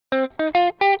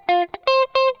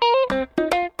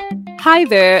Hi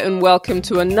there, and welcome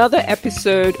to another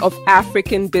episode of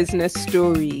African Business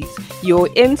Stories, your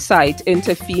insight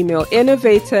into female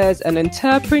innovators and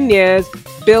entrepreneurs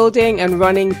building and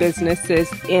running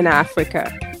businesses in Africa.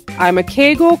 I'm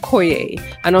Akego Koye,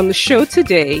 and on the show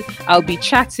today, I'll be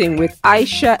chatting with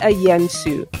Aisha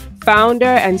Ayensu, founder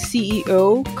and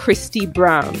CEO, Christy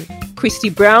Brown. Christy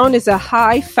Brown is a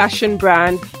high fashion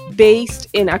brand based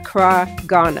in Accra,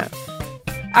 Ghana.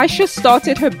 Aisha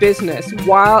started her business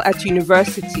while at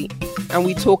university, and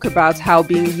we talk about how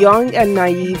being young and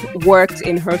naive worked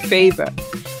in her favor.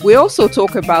 We also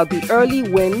talk about the early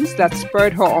wins that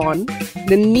spurred her on,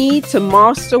 the need to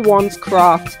master one's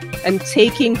craft, and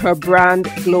taking her brand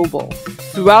global.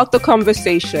 Throughout the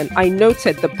conversation, I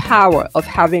noted the power of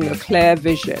having a clear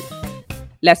vision.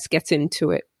 Let's get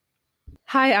into it.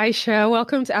 Hi, Aisha.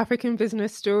 Welcome to African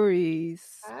Business Stories.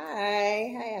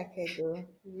 Hi, Akego.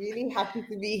 Really happy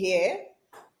to be here.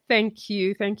 Thank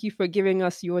you. Thank you for giving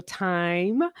us your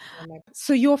time.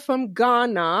 So you're from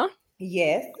Ghana.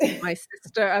 Yes.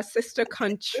 A sister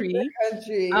country.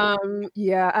 Country.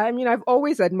 I've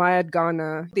always admired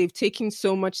Ghana. They've taken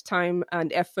so much time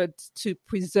and effort to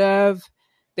preserve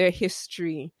their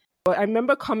history. But I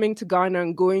remember coming to Ghana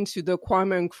and going to the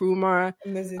Kwame Nkrumah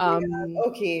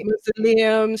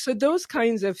mausoleum. So those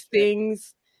kinds of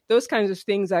things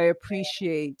I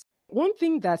appreciate. One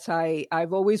thing that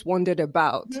I've always wondered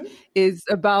about is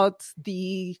about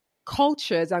the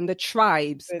cultures and the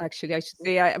tribes. Actually, I should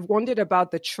say I've wondered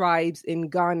about the tribes in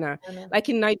Ghana. Like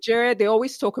in Nigeria, they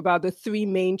always talk about the three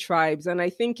main tribes, and I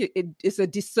think it is a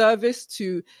disservice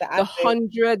to the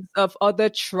hundreds of other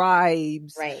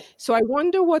tribes. Right. So I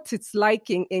wonder what it's like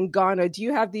in Ghana. Do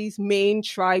you have these main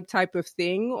tribe type of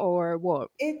thing, or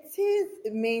what? It is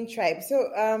the main tribe. So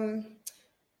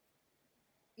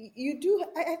you do,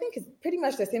 I think it's pretty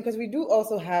much the same, because we do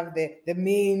also have the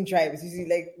main tribes. You see,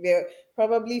 like there are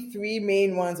probably three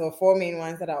main ones or four main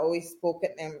ones that are always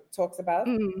spoken and talks about.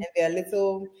 And there are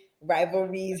little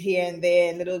rivalries here and there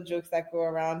and little jokes that go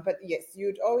around. But yes,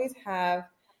 you'd always have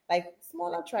like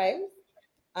smaller tribes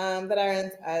that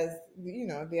aren't as,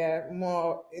 they're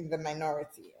more in the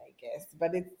minority, I guess.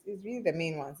 But it's really the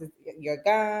main ones. It's your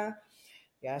Ga,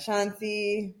 your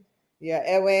Ashanti, your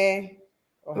Ewe.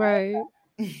 Right.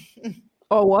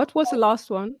 Or what was the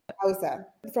last one? Hausa.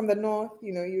 From the north,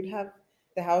 you'd have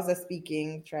the Hausa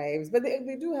speaking tribes, but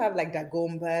they do have like the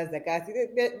Gombas, the Gasi.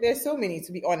 There's so many,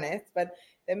 to be honest, but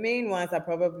the main ones are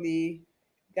probably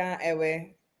Ga,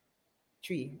 Ewe,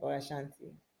 Tree, or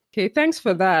Ashanti. Okay, thanks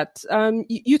for that.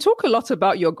 You talk a lot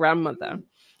about your grandmother,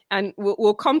 and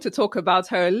we'll come to talk about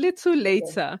her a little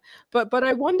later. Yeah. But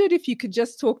I wondered if you could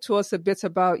just talk to us a bit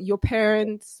about your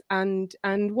parents and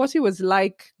what it was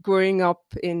like growing up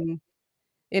in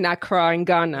Accra, in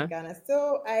Ghana.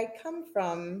 So I come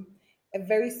from a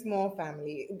very small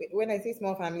family. When I say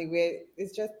small family,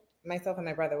 it's just myself and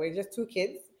my brother. We're just two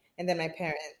kids, and then my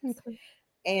parents. Okay.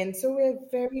 And so we're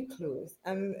very close.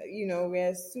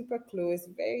 We're super close,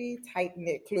 very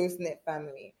tight-knit, close-knit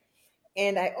family.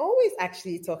 And I always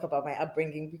actually talk about my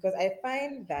upbringing, because I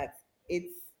find that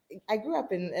I grew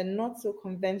up in a not so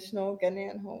conventional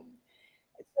Ghanaian home.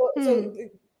 So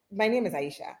my name is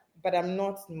Aisha, but I'm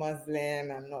not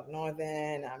Muslim, I'm not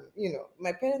Northern,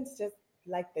 my parents just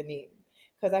like the name.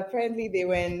 Because apparently they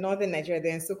were in Northern Nigeria,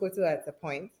 they're in Sokoto at the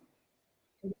point.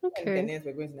 Okay. Ghanaians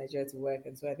were going to Nigeria to work,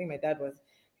 and so I think my dad was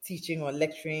teaching or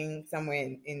lecturing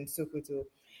somewhere in Sokoto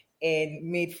and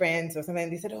made friends or something.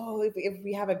 And they said, "Oh, if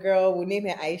we have a girl, we'll name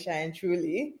her Aisha," and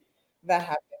truly, that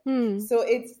happened. So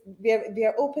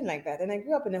they're open like that. And I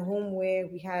grew up in a home where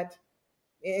we had,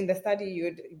 in the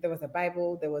study, there was a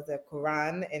Bible, there was a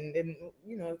Quran, and then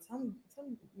some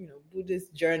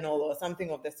Buddhist journal or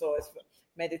something of the sort for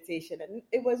meditation. And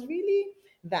it was really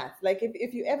that. Like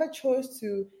if you ever chose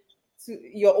to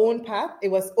your own path, it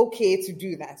was okay to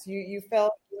do that. You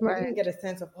felt you didn't get a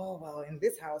sense of, oh well, in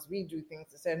this house we do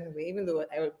things a certain way, even though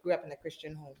I grew up in a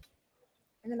Christian home.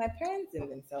 And then my parents in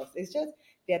themselves, it's just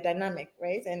their dynamic,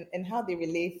 right? And how they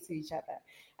relate to each other.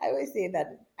 I always say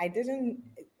that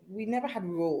we never had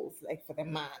roles like for the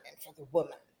man and for the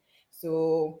woman.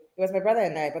 So it was my brother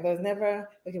and I, but there was never,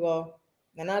 okay, well,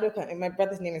 my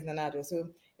brother's name is Nanado. So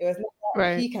it was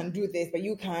never, he can do this, but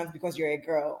you can't because you're a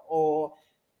girl. Or,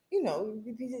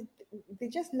 they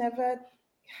just never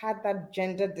had that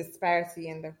gender disparity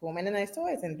in the home. And then I saw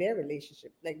it in their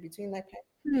relationship, like between my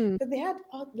parents. So they had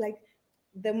like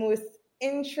the most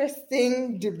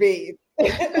interesting debate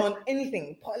on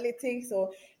anything, politics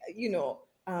or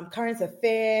current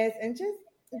affairs, and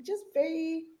just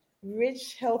very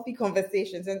rich, healthy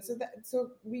conversations. And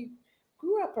so we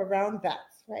grew up around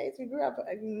that, right? We grew up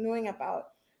knowing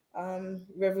about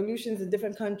revolutions in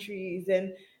different countries.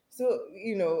 And so,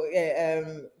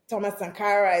 Thomas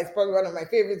Sankara is probably one of my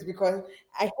favorites because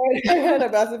I heard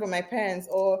about it from my parents.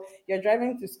 Or you're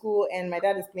driving to school and my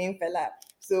dad is playing Fela.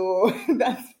 So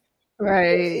that's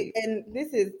Right. and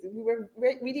we were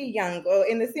really young. Or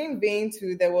in the same vein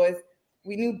too,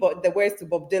 we knew the words to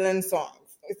Bob Dylan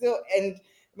songs. So and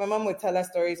my mom would tell us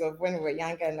stories of when we were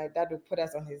younger, and my dad would put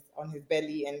us on his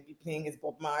belly and be playing his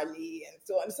Bob Marley and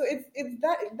so on. So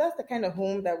that's the kind of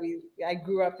home that I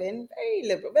grew up in. Very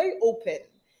liberal, very open.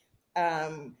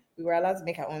 We were allowed to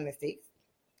make our own mistakes.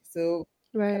 So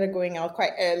started Right. going out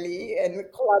quite early and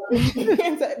clubbing.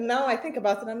 And so now I think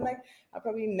about it, I'm like, I'll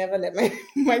probably never let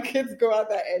my kids go out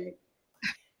that early.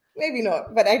 Maybe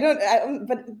not, but I don't.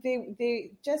 But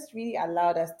they just really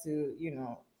allowed us to,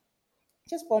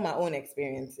 just form our own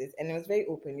experiences, and it was very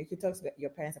open. You could talk to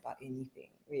your parents about anything.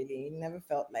 Really, it never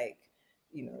felt like,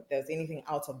 there was anything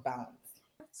out of bounds.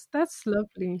 That's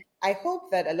lovely. I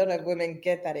hope that a lot of women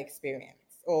get that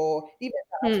experience, or even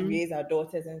how to Hmm. raise our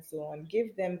daughters and so on.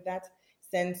 Give them that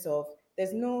sense of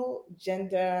there's no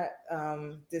gender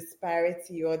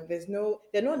disparity, or there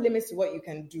are no limits to what you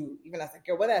can do, even as a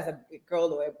girl, whether as a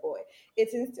girl or a boy.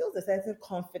 It instills a sense of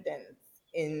confidence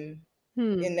in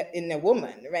Hmm. in a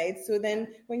woman, right? So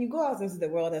then when you go out into the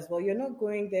world as well, you're not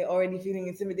going there already feeling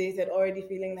intimidated, already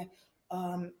feeling like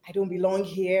I don't belong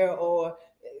here, or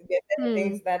there are certain Hmm.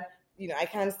 things that I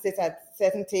can't sit at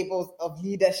certain tables of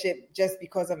leadership just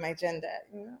because of my gender.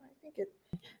 I think it.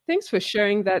 Thanks for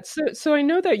sharing that. So I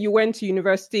know that you went to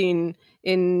university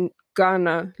in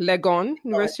Ghana, Legon,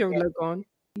 University of Legon.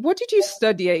 What did you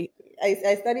study?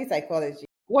 I study psychology.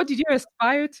 What did you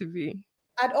aspire to be?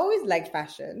 I'd always liked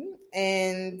fashion,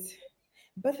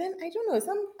 but then I don't know.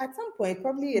 At some point,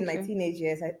 probably in my Okay. teenage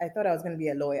years, I thought I was going to be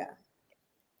a lawyer.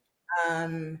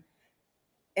 Um,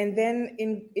 and then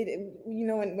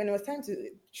when it was time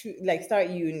to like start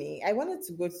uni, I wanted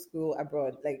to go to school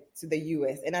abroad, like to the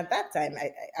US. And at that time,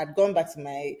 I'd gone back to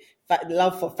my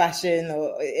love for fashion,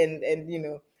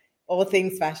 and all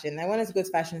things fashion. I wanted to go to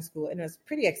fashion school, and it was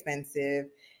pretty expensive.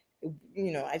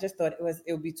 I just thought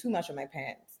it would be too much on my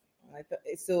parents.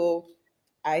 So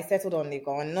I settled on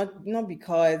Legon, not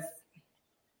because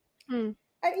Hmm.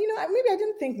 maybe I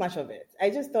didn't think much of it. I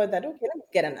just thought that, okay, let me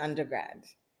get an undergrad.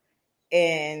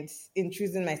 And in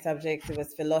choosing my subjects, it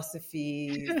was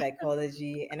philosophy,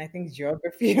 psychology, and I think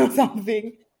geography or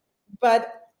something. But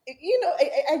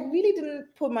I really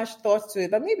didn't put much thought to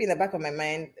it. But maybe in the back of my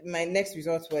mind, my next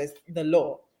resort was the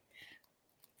law.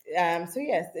 So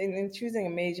yes, in choosing a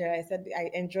major, I said I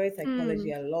enjoyed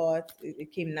psychology Hmm. a lot.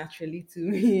 It came naturally to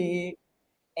me,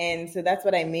 and so that's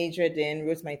what I majored in,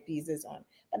 wrote my thesis on.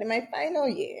 But in my final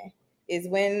year is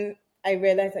when I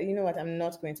realized that, what, I'm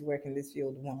not going to work in this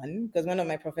field. One, because one of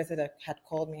my professors had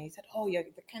called me and he said, oh, you're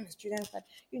the kind of students that,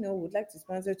 would like to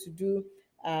sponsor to do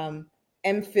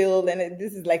MPhil. And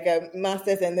this is like a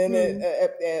master's and then Hmm.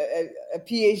 a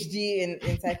PhD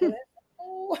in psychology.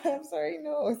 Oh, I'm sorry.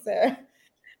 No, sir.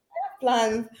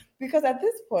 Plans. Because at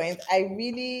this point, I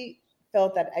really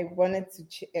felt that I wanted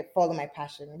to follow my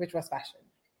passion, which was fashion.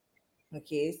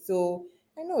 Okay, so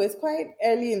I know it's quite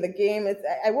early in the game.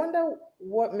 I wonder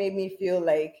what made me feel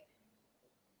like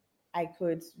I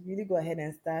could really go ahead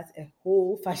and start a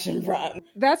whole fashion brand.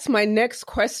 That's my next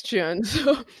question.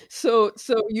 So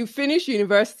you finish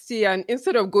university, and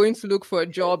instead of going to look for a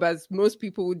job as most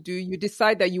people would do, you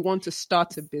decide that you want to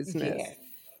start a business. Yes.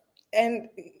 And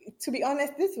to be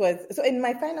honest, this was so in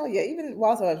my final year, even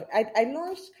whilst I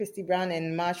launched Christy Brown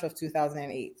in March of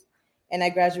 2008, and I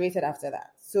graduated after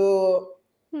that. So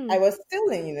Hmm. I was still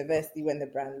in university when the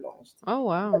brand launched. Oh But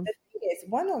wow. the thing is,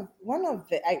 one of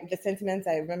the sentiments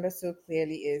I remember so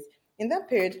clearly is in that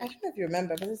period. I don't know if you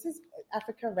remember, but this is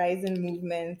Africa Rising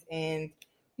movement, and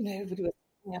everybody was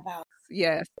talking about.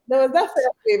 Yes. There was that first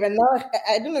wave, and now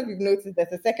I don't know if you've noticed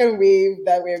there's a second wave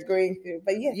that we're going through.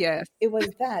 But yes, Yes. it was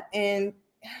that, and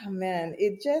man,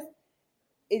 it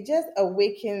just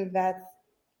awakened that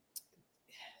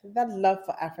love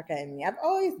for Africa in me. I've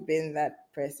always been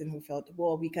that person who felt,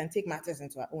 well, we can take matters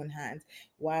into our own hands.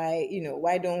 Why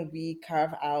don't we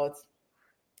carve out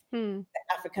Hmm.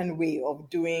 the African way of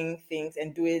doing things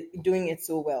and doing it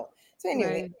so well? So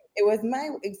anyway, Right. it was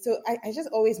I just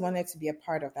always wanted to be a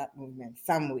part of that movement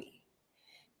some way.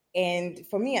 And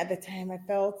for me at the time, I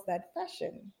felt that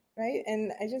fashion, right?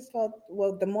 And I just felt,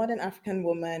 well, the modern African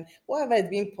woman, whatever is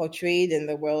being portrayed in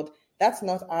the world, that's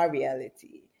not our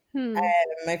reality. Hmm.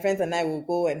 My friends and I will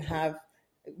go and have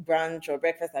brunch or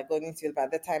breakfast at Golden Seal. But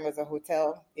at the time, it was a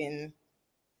hotel in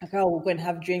Accra. We'll go and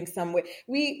have drinks somewhere.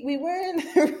 We weren't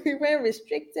we weren't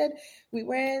restricted. We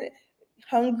weren't.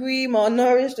 hungry,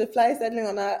 malnourished, the fly settling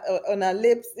on our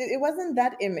lips. It wasn't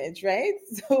that image, right?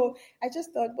 So I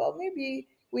just thought, well, maybe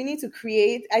we need to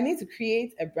create. I need to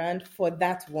create a brand for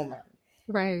that woman,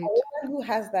 a Right. woman who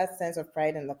has that sense of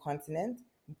pride in the continent,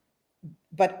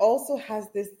 but also has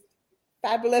this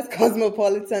fabulous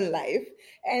cosmopolitan life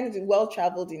and well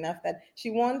traveled enough that she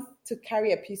wants to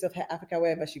carry a piece of her Africa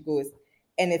wherever she goes.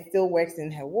 And it still works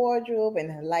in her wardrobe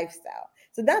and her lifestyle.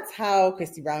 So that's how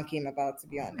Christy Brown came about, to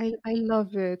be honest. I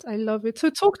love it. I love it. So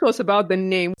talk to us about the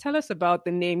name. Tell us about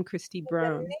the name Christy The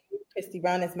Brown. name Christy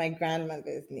Brown is my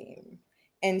grandmother's name.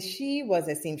 And she was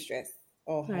a seamstress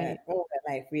Right. all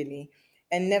her life, really.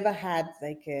 And never had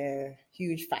like a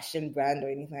huge fashion brand or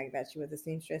anything like that. She was a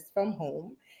seamstress from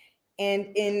home. And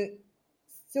in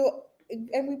so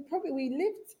and we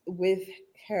lived with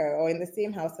her or in the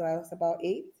same house till I was about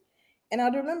 8. And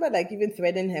I'd remember like even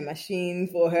threading her machine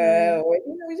for her, Right. or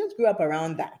we just grew up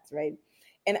around that, right?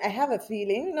 And I have a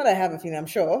feeling, not I have a feeling, I'm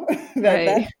sure that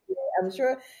Right. I'm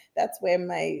sure that's where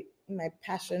my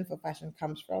passion for fashion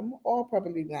comes from, or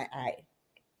probably my eye.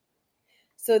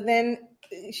 So then,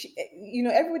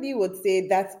 everybody would say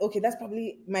that's okay. That's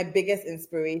probably my biggest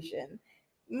inspiration.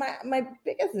 My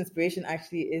biggest inspiration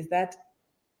actually is that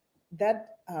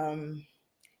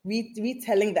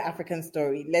retelling the African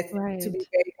story. Let's to be Right.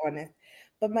 very honest.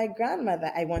 But my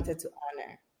grandmother, I wanted to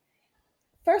honor.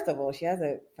 First of all, she has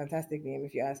a fantastic name,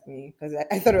 if you ask me, because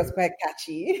I thought it was quite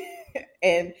catchy,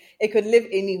 and it could live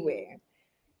anywhere.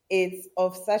 It's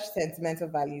of such sentimental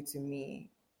value to me.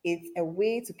 It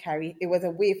was a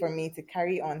way for me to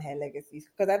carry on her legacy.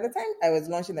 Because at the time I was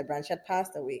launching the brand, she had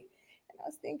passed away. And I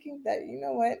was thinking that, you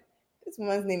know what, this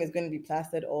woman's name is going to be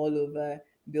plastered all over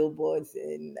billboards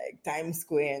in like Times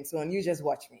Square and so on. You just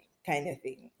watch me, kind of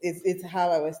thing. It's how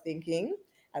I was thinking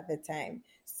at the time.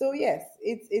 So yes,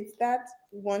 it's that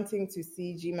wanting to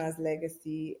see Jima's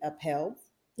legacy upheld.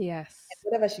 Yes.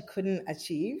 Whatever she couldn't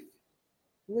achieve,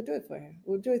 we'll do it for her.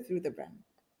 We'll do it through the brand.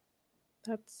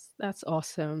 That's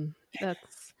awesome.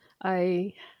 That's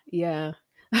I yeah.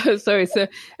 Sorry, it's a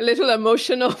little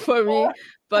emotional for me,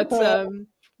 but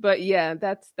yeah,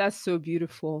 that's so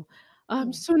beautiful.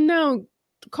 So now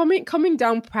coming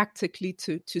down practically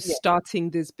to Yeah. starting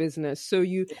this business. So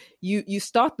you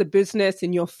start the business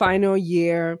in your final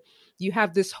year. You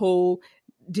have this whole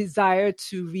desire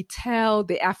to retell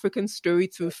the African story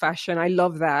through fashion. I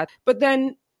love that. But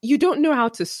then you don't know how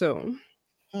to sew.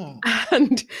 Mm.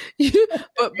 And you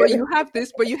but you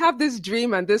have this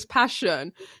dream and this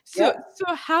passion. So Yep.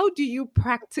 so how do you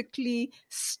practically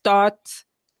start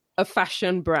a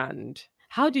fashion brand?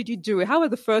 How did you do it? How were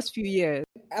the first few years?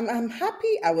 I'm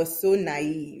happy I was so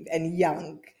naive and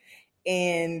young,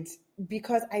 and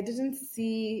because I didn't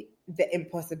see the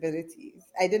impossibilities,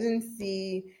 I didn't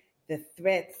see the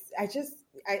threats. I just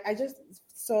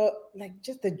saw like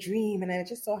just the dream, and I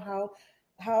just saw how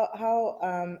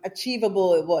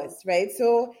achievable it was, right?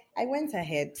 So I went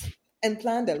ahead and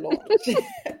planned a launch,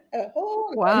 a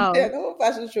whole launch, a Wow. whole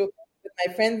fashion show with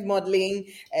my friends modeling,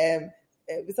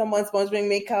 with someone sponsoring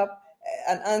makeup,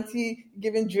 an auntie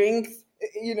giving drinks,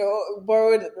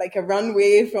 borrowed like a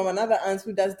runway from another aunt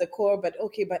who does decor. But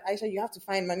okay, but Aisha, you have to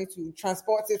find money to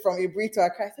transport it from Ibri to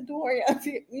Accra. I said, don't worry,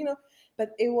 auntie,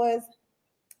 But it was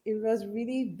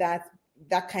really that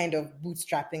kind of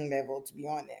bootstrapping level, to be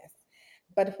honest.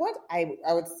 But what I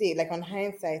would say, like on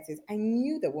hindsight, is I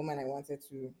knew the woman I wanted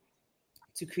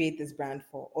to create this brand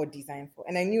for or design for,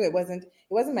 and I knew it wasn't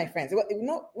my friends.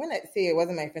 When I say it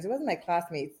wasn't my friends, it wasn't my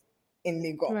classmates in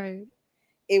Lagos. Right.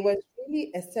 It was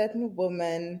really a certain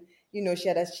woman. She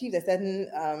had achieved a certain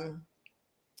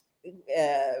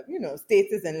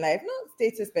status in life, not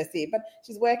status per se, but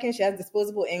she's working, she has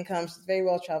disposable income, she's very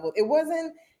well traveled. It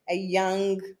wasn't a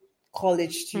young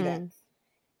college student. Hmm.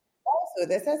 Also,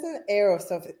 there's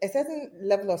a certain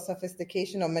level of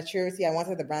sophistication or maturity I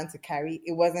wanted the brand to carry.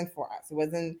 It wasn't for us. It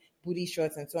wasn't booty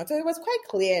shorts and so on. So it was quite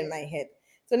clear in my head.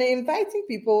 So now inviting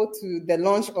people to the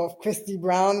launch of Christy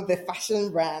Brown, the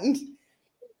fashion brand,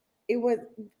 it was,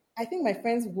 I think my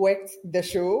friends worked the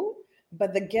show,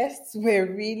 but the guests were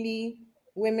really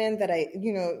women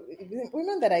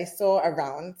women that I saw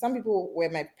around. Some people were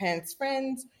my parents'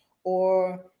 friends,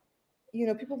 or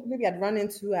people maybe I'd run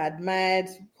into, I admired,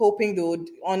 hoping they would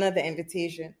honor the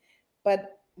invitation.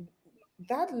 But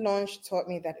that launch taught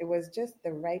me that it was just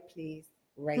the right place,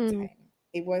 right Hmm. time.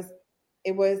 It was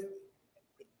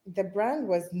the brand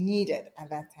was needed at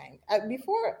that time.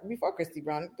 Before Christy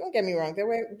Brown, don't get me wrong, there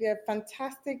were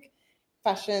fantastic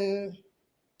fashion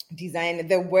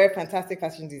fantastic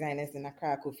fashion designers in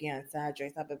Accra, Kofi and Sarah,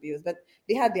 Joyce Ababios, but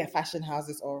they had their fashion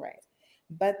houses all right.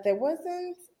 But there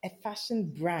wasn't a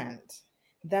fashion brand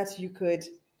that you could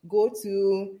go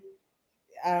to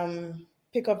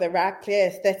pick up the rack, clear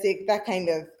aesthetic, that kind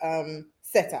of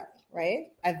setup, right?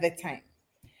 At the time.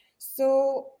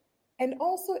 So, and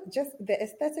also just the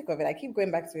aesthetic of it, I keep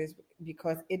going back to it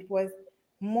because it was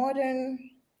modern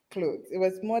clothes. It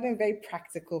was modern, very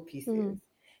practical pieces.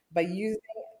 But using,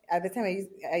 at the time,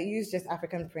 I used just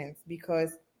African prints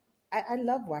because I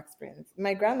love wax prints.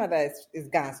 My grandmother is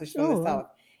Ghana, so she's from the south.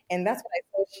 And that's what I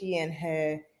saw she and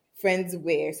her friends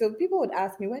wear. So people would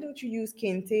ask me, why don't you use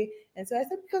kente? And so I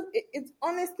said, because it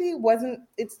honestly wasn't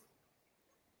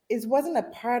a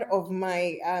part of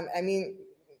my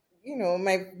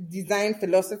my design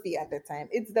philosophy at the time.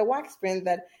 It's the wax print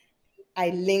that I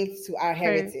linked to our Okay.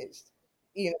 heritage.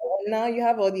 Now you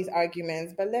have all these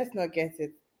arguments, but let's not get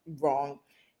it wrong.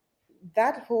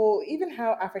 That whole, even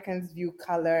how Africans view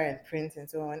color and print and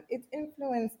so on, it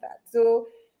influenced that. So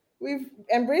we've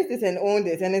embraced it and owned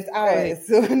it, and it's Right. ours.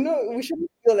 So no, we shouldn't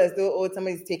feel as though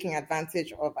somebody's taking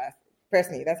advantage of us.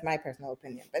 Personally, that's my personal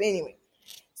opinion. But anyway,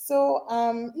 so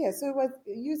so it was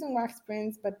using wax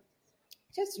prints, but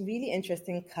just really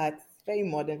interesting cuts, very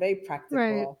modern, very Right.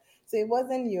 practical. So it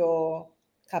wasn't your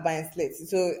kaba and slits.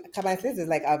 So kaba and slits is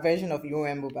like our version of your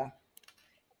embuba.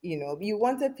 You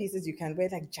wanted pieces you can wear,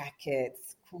 like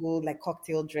jackets, cool like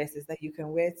cocktail dresses that you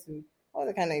can wear to all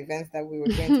the kind of events that we were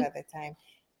going to at the time.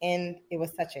 And it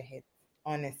was such a hit,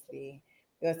 honestly.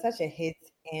 It was such a hit,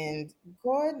 and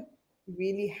God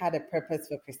really had a purpose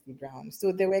for Christy Brown.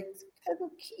 So there were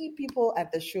several key people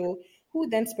at the show who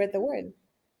then spread the word,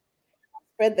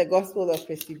 spread the gospel of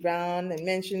Christy Brown, and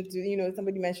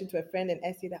somebody mentioned to a friend in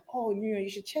essay that, oh, you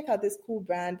should check out this cool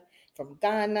brand from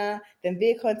Ghana. Then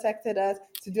they contacted us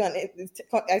to do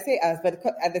I say us, but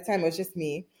at the time it was just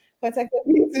me, contacted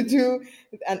me to do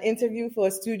an interview for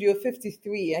Studio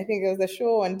 53. I think it was a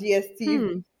show on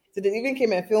DSTV. So they even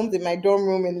came and filmed in my dorm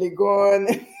room in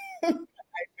Legon.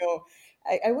 I know.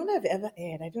 I wonder if it ever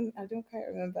aired. I don't quite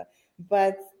remember.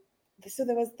 But so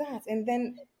there was that. And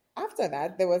then after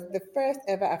that, there was the first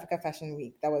ever Africa Fashion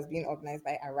Week that was being organized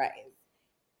by Arise.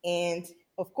 And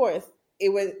of course, it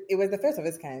was the first of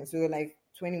its kind. So like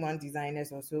 21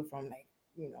 designers or so from like,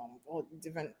 all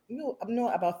different, no,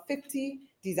 about 50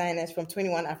 designers from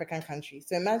 21 African countries.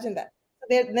 So imagine that. So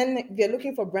they're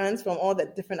looking for brands from all the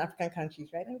different African countries,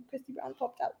 right? And Christy Brown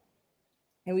popped out,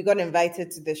 and we got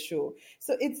invited to the show.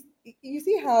 So it's, you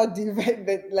see how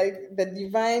the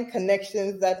divine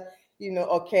connections that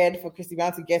occurred for Christy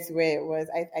Brown to get to where it was.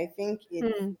 I think it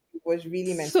was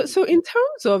really meant to So, be. so in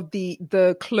terms of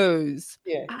the clothes,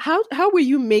 Yeah. how were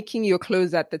you making your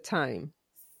clothes at the time?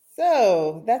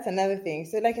 So that's another thing.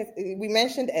 So like we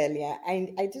mentioned earlier,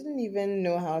 I didn't even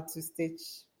know how to stitch.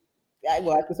 I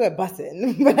could sew a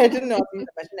button, but I didn't know how to use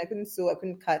a machine. I couldn't sew, I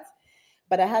couldn't cut.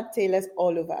 But I had tailors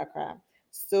all over Accra.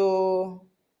 So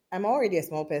I'm already a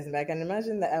small person, but I can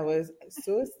imagine that I was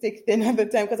so stick thin at the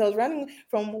time because I was running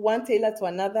from one tailor to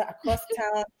another across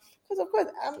town. Because of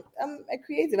course I'm a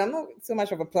creative. I'm not so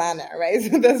much of a planner, right?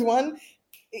 So there's one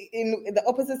in the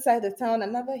opposite side of town,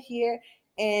 another here,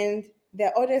 and there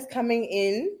are orders coming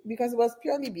in because it was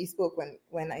purely bespoke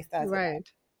when I started. Right.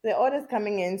 The orders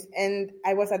coming in, and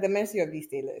I was at the mercy of these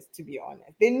tailors, to be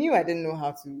honest. They knew I didn't know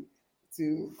how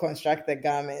to construct the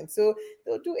garment. So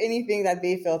they'll do anything that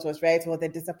they felt was right, or the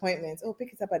disappointments. Oh,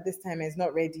 pick it up at this time and it's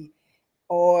not ready.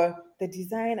 Or the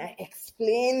design I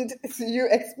explained to you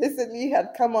explicitly had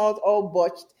come out all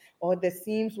botched, or the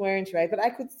seams weren't right. But I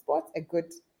could spot a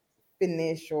good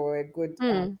finish or a good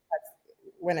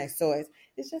when I saw it.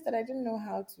 It's just that I didn't know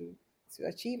how to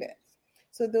achieve it.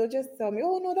 So they'll just tell me,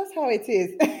 "Oh no, that's how it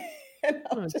is," and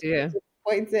I'm Oh just dear.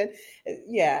 disappointed.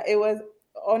 Yeah, it was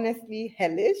honestly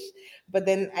hellish. But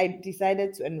then I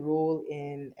decided to enroll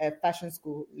in a fashion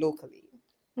school locally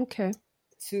Okay.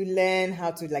 to learn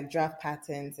how to like draft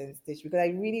patterns and stitch because I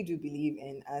really do believe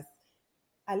in us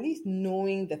at least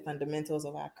knowing the fundamentals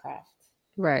of our craft.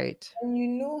 Right. And you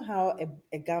know how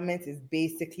a garment is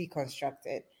basically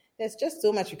constructed. There's just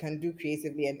so much you can do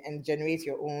creatively and generate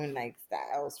your own like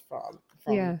styles from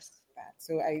Yes. that.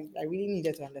 So I really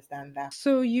needed to understand that.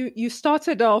 So you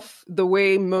started off the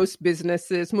way most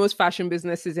fashion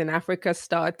businesses in Africa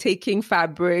start, taking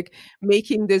fabric,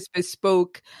 making this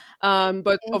bespoke.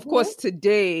 But of Mm-hmm. course,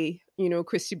 today,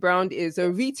 Christy Brown is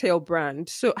a retail brand.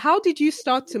 So how did you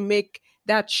start to make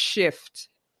that shift,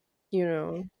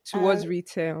 Um, towards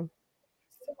retail?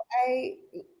 so I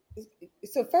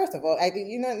so first of all,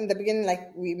 in the beginning,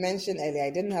 like we mentioned earlier, I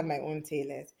didn't have my own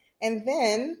tailors, and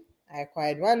then I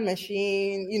acquired one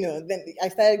machine. Then I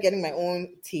started getting my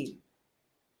own team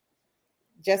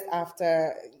just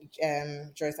after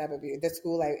Joyce Abbey, the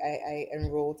school I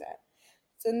enrolled at.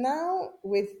 So now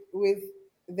with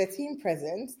the team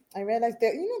present, I realized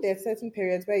that there are certain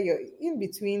periods where you're in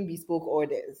between bespoke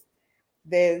orders.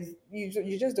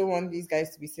 You just don't want these guys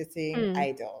to be sitting Hmm.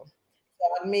 idle. So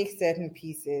I'd make certain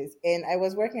pieces, and I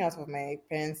was working out of my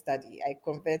parents' study. I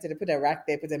converted, I put a rack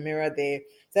there, put a mirror there.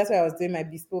 So that's why I was doing my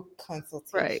bespoke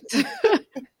Right. consultation.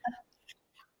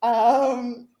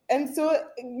 And so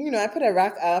I put a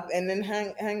rack up and then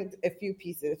hanged a few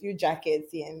pieces, a few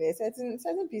jackets here and there,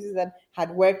 certain pieces that had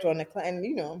worked on a client.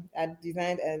 I'd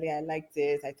designed earlier. I liked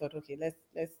this. I thought, okay,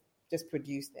 let's just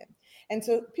produce them. And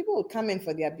so people would come in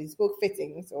for their bespoke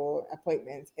fittings or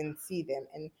appointments and see them,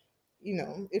 and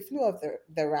it flew off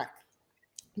the rack.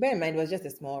 Bear in mind, it was just a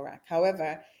small rack.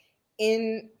 However,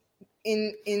 in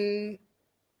in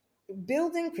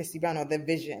building Christy Brown, or the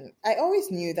vision, I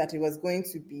always knew that it was going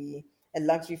to be a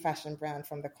luxury fashion brand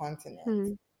from the continent,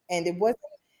 Hmm. and it,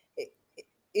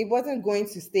 it wasn't going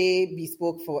to stay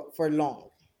bespoke for long.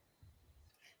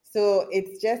 So it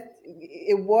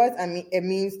was a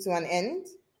means to an end,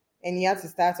 and you have to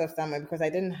start off somewhere because I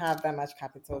didn't have that much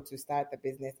capital to start the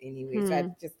business anyway. So I Hmm.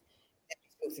 just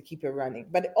to keep it running.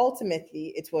 But ultimately,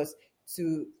 it was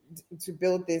to to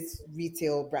build this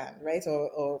retail brand, right,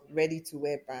 or ready to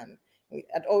wear brand.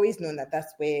 I'd always known that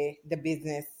that's where the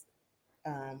business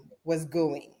was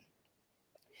going.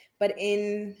 But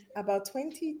in about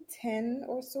 2010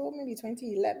 or so, maybe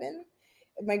 2011,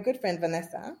 my good friend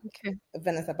Okay.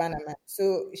 Vanessa Bannerman.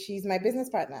 So she's my business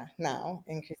partner now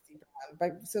in Christy Brown.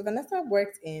 But so Vanessa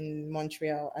worked in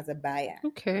Montreal as a buyer,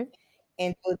 Okay.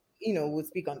 and would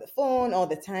speak on the phone all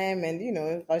the time,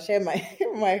 and I'll share my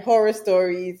my horror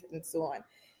stories and so on.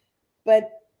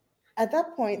 But at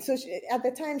that point, at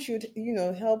the time, she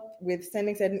would help with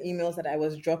sending certain emails that I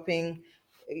was dropping.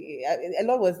 A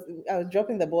lot was I was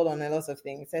dropping the ball on a lot of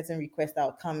things. Certain requests that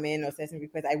would come in, or certain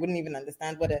requests I wouldn't even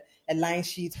understand what a line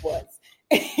sheet was,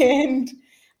 and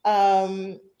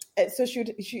um, so she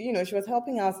was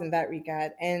helping us in that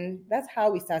regard, and that's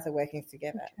how we started working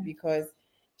together, Okay. because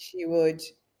she would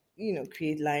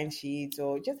create line sheets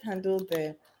or just handle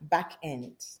the back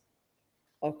end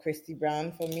of Christy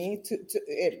Brown for me, to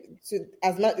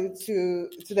as much to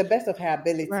the best of her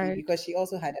ability, Right. because she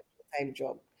also had a full-time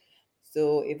job.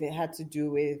 So if it had to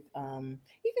do with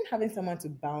even having someone to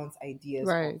bounce ideas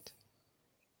off, Right.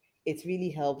 it really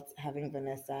helped having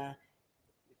Vanessa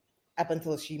up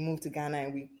until she moved to Ghana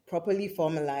and we properly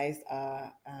formalized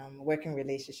our working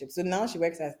relationship. So now she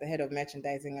works as the head of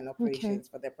merchandising and Okay. operations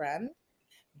for the brand.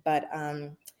 But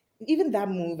even that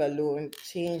move alone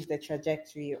changed the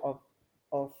trajectory of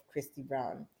Christy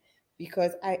Brown,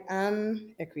 because I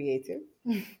am a creative.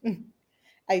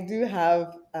 I do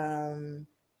have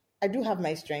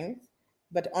my strengths,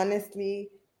 but honestly,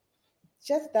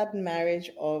 just that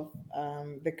marriage of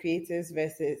the creatives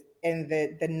versus and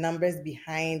the numbers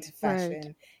behind Right.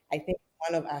 fashion, I think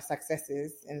one of our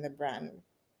successes in the brand.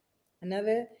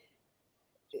 Another,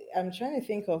 I'm trying to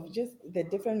think of just the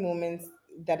different moments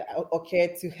that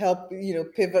occurred to help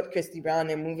pivot Christy Brown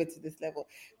and move it to this level.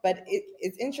 But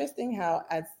it's interesting how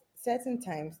at certain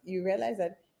times you realize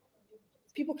that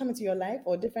people come into your life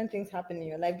or different things happen in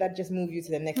your life that just move you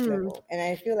to the next Hmm. level. And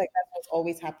I feel like that's what's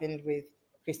always happened with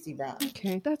Christy Brown.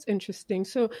 Okay, that's interesting.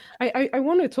 So I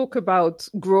want to talk about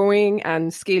growing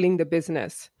and scaling the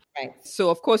business. Right. So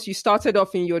of course you started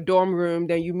off in your dorm room,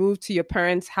 then you moved to your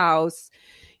parents' house,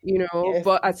 Yes.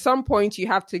 but at some point you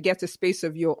have to get a space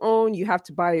of your own, you have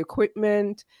to buy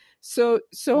equipment. So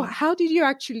Mm. how did you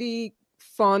actually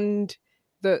fund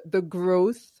the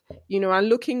growth? And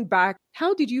looking back,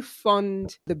 how did you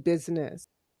fund the business?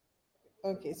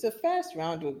 Okay. So first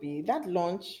round would be that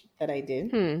launch that I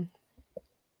did Hmm.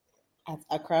 at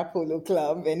Accra Polo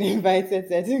Club and invited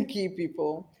certain key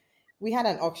people. We had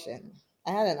an auction.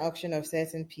 I had an auction of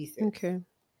certain pieces. Okay.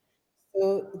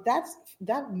 So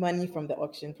that money from the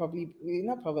auction probably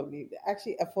not probably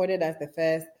actually afforded us the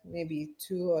first maybe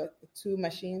two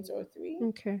machines or three.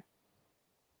 Okay.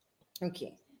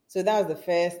 Okay. So that was the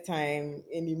first time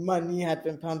any money had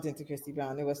been pumped into Christy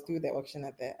Brown. It was through the auction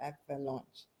at the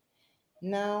launch.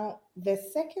 Now the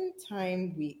second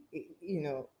time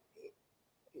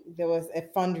there was a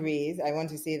fundraise, I want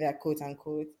to say that quote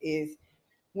unquote, is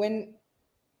when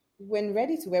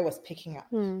Ready to Wear was picking up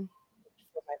Hmm.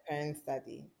 for my parents'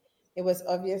 study. It was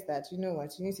obvious that you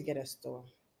need to get a store.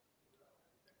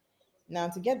 Now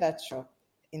to get that shop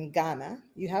in Ghana,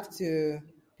 you have to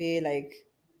pay like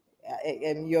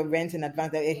your rent in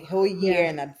advance, a whole year Yeah.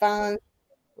 in advance.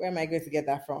 Where am I going to get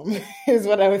that from? Is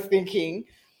what I was thinking.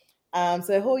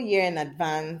 So a whole year in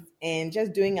advance, and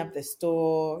just doing up the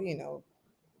store,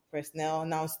 personnel,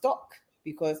 now stock,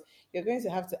 because you're going to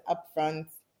have to upfront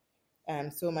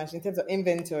so much in terms of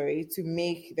inventory to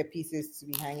make the pieces to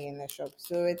be hanging in the shop.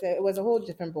 So it was a whole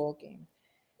different ball game.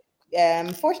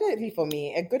 Fortunately for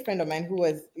me, a good friend of mine who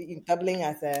was doubling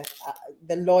as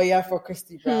the lawyer for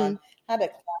Christy Hmm. Brown had a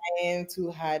client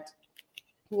who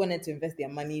wanted to invest their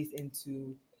monies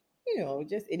into,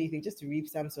 just anything, just to reap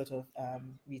some sort of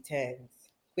returns,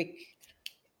 quick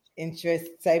interest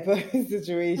type of Hmm.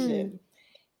 situation.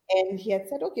 And he had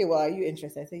said, "Okay, well, are you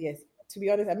interested?" I said, "Yes." To be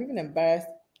honest, I'm even embarrassed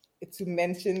to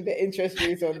mention the interest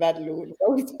rates on that loan.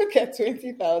 But we took a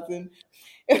 20,000.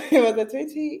 It was a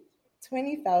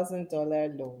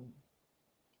 $20,000 loan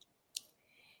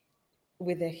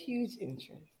with a huge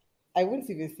interest. I wouldn't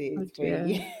even say Oh it's for a dear.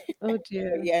 year. Oh But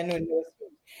dear. yeah, no, it was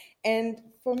huge. And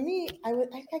for me, I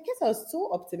guess I was so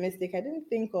optimistic. I didn't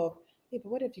think of, hey, but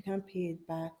what if you can't pay it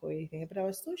back or anything? But I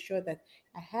was so sure that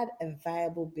I had a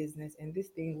viable business and this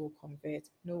thing will convert.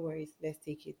 No worries, let's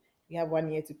take it. We have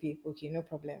 1 year to pay. Okay, no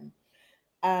problem.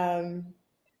 Um,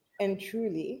 and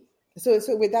truly, so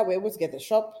with that, we're able to get the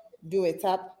shop, do a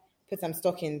tap, put some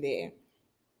stock in there,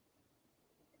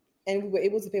 and we were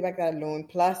able to pay back that loan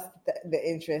plus the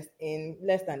interest in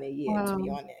less than a year, to be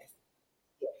Wow. honest.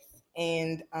 Yes.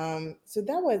 And so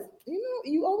that was,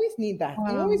 you always need that.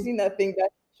 You always Wow. need that thing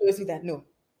that shows you that no,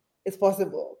 it's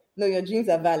possible. No, your dreams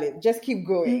are valid. Just keep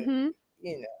going. Mm-hmm.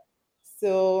 You know.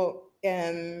 So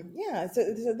yeah, so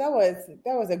that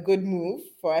was a good move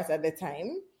for us at the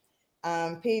time.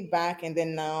 Paid back, and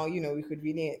then now we could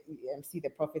really see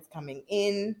the profits coming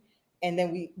in, and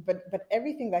then but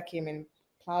everything that came in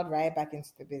plowed right back into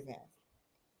the business,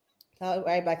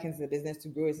 to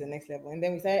grow to the next level, and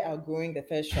then we started outgrowing the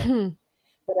first shop.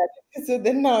 But so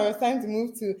then now it's time to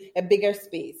move to a bigger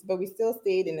space, but we still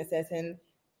stayed in a certain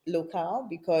locale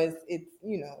because it's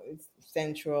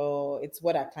central, it's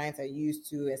what our clients are used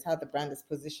to, it's how the brand is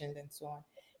positioned and so on.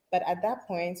 But at that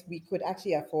point, we could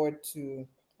actually afford to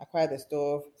acquire the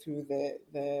store through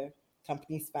the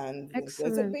company's funds and so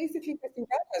Excellent. basically that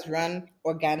was run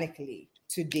organically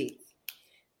to date,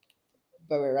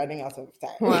 but we're running out of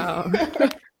time. Wow.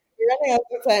 We're running out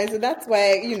of time. So that's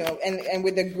why, and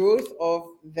with the growth of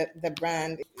the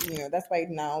brand, that's why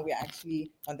now we're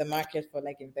actually on the market for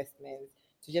like investments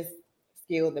to just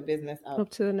scale the business Up up.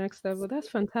 to the next level. That's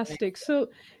fantastic. So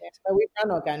Yeah. But we've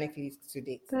run organically to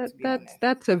date, that to be that's honest.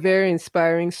 that's a very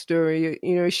inspiring story.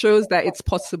 It shows that it's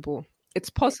possible. It's It's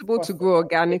possible to grow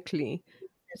possible. organically.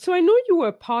 So I know you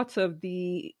were part of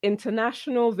the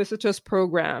International Visitors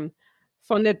Program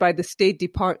funded by the State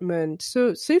Department.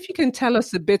 So if you can tell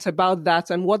us a bit about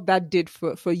that and what that did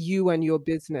for you and your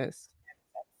business.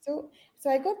 So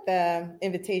I got the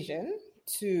invitation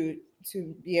to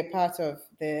to be a part of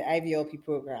the IVLP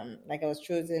program. Like I was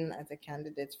chosen as a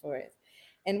candidate for it.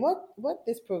 And what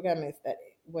this program is that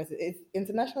was it's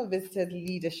International Visitors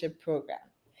Leadership Program.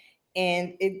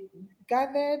 And it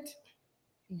gathered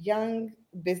young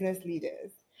business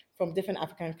leaders from different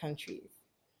African countries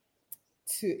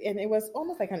and it was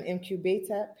almost like an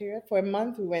incubator period. For a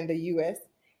month we were in the US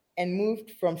and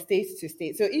moved from state to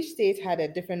state. So each state had a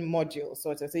different module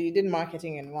sort of. So you did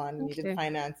marketing in one, you did Okay.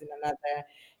 finance in another,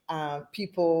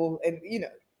 people, and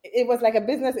it was like a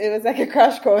business, it was like a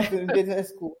crash course in business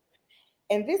school.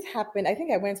 And this happened, I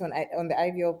think I went on the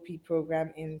IVLP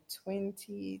program in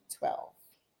 2012.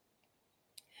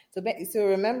 So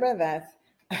remember that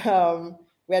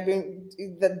we had been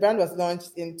the brand was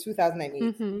launched in 2008.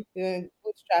 Mm-hmm. Doing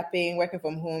bootstrapping, working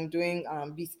from home, doing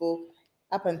bespoke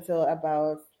up until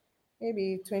about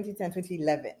maybe 2010,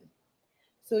 2011.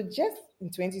 So just in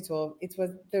 2012, it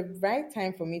was the right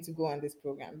time for me to go on this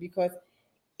program because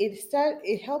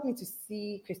it helped me to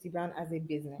see Christy Brown as a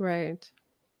business, Right.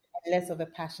 less of a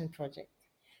passion project.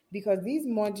 Because these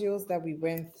modules that we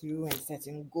went through and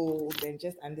setting goals and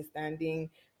just understanding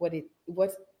what the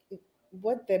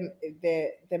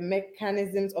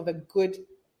mechanisms of a good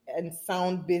and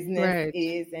sound business Right.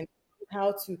 is, and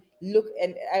how to look,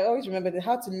 and I always remember that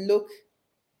how to look,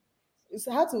 so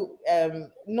how to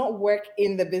not work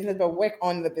in the business but work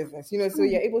on the business, so Hmm.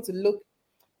 you're able to look.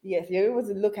 Yes, you're able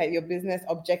to look at your business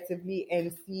objectively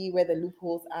and see where the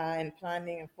loopholes are, and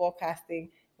planning and forecasting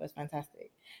was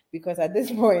fantastic. Because at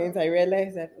this point, I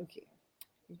realized that, okay,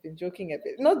 we've been joking a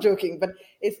bit. Not joking, but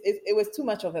it was too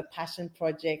much of a passion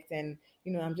project. And,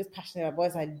 I'm just passionate about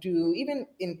what I do, even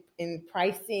in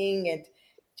pricing and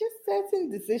just certain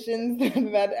decisions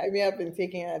that I may have been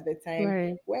taking at the time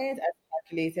Right. weren't as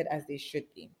calculated as they should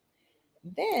be.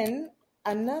 Then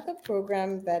another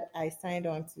program that I signed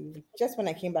on to just when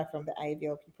I came back from the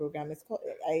IVLP program is called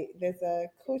there's a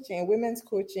women's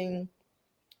coaching.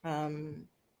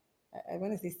 I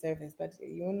want to say service, but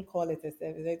you won't call it a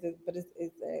service. But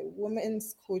it's a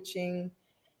women's coaching.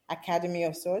 academy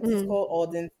of sorts. It's Mm. called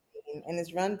Alden's Lane, and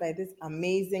it's run by this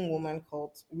amazing woman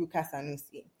called Ruka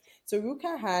Sanusi. So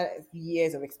Ruka had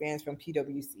years of experience from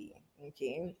PwC,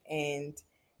 okay, and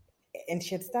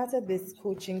she had started this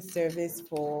coaching service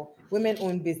for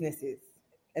women-owned businesses,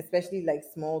 especially like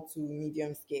small to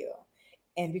medium scale.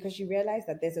 And because she realized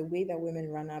that there's a way that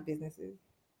women run our businesses,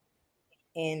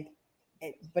 and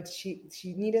but she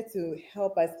needed to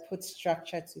help us put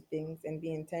structure to things and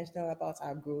be intentional about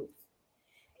our growth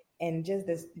and just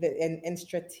and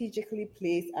strategically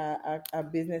place our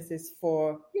businesses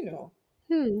for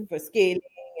Hmm. for scaling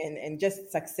and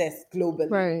just success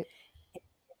globally Right.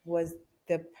 was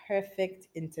the perfect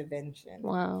intervention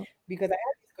Wow. because I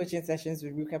had these coaching sessions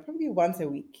with Ruka probably once a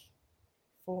week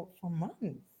for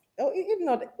months. Oh, if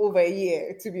not over a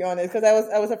year, to be honest, because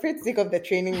I was afraid to take off the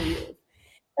training wheels.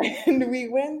 And we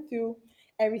went through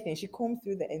everything. She combed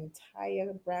through the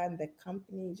entire brand, the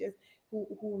company, just who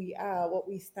we are, what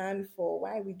we stand for,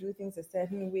 why we do things a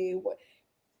certain way,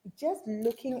 just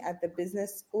looking at the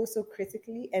business also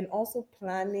critically and also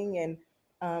planning and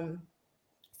um,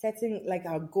 setting like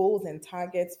our goals and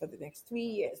targets for the next 3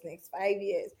 years, next 5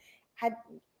 years. Had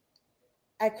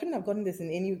I couldn't have gotten this in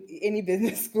any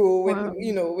business school with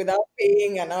Wow. without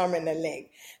paying an arm and a leg.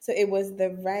 So it was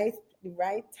the right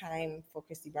time for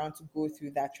Christy Brown to go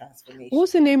through that transformation.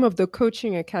 What's the name of the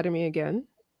coaching academy again?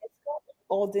 It's called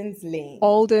Alden's Lane,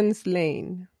 Alden's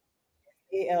Lane.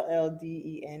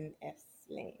 Alldens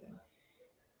Lane.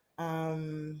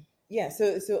 Yeah,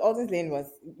 so Alden's Lane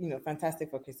was fantastic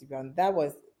for Christy Brown. That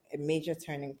was a major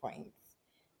turning point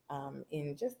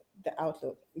in just the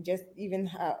outlook, just even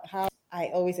how I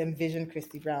always envisioned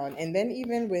Christy Brown. And then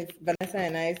even with Vanessa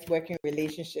and I's working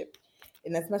relationship,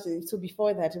 in as much as so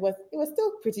before that it was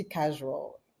still pretty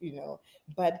casual,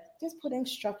 but just putting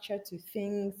structure to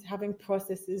things, having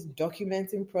processes,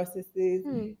 documenting processes,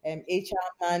 Hmm.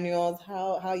 HR manuals,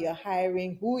 how you're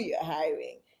hiring, who you're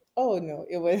hiring. Oh no,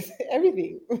 it was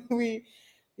everything. We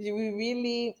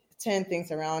really turned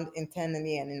things around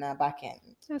internally and in our back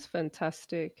end. That's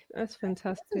fantastic. That's Isn't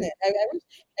fantastic. it? I wish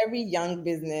every young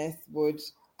business would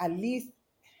at least,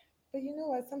 but you know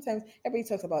what? Sometimes everybody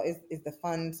talks about is the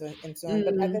funds and so on.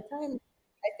 But at the Mm. time,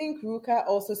 I think Ruka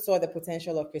also saw the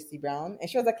potential of Christy Brown, and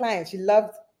she was a client. She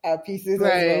loved our pieces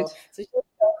as Right. well.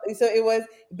 So it was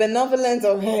benevolent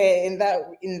of her in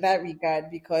that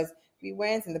regard because we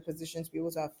weren't in the position to be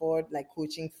able to afford like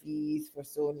coaching fees for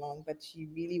so long. But she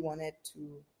really wanted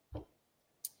to,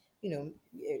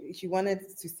 she wanted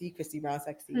to see Christy Brown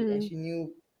succeed, and Mm. she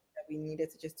knew that we needed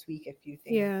to just tweak a few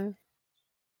things. Yeah.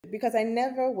 Because I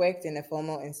never worked in a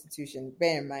formal institution.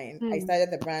 Bear in mind, I Mm. started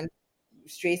the brand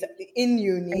straight in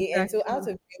uni, and so out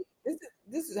Exactly. of uni,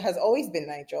 this has always been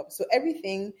my job. So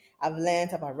everything I've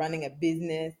learned about running a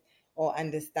business or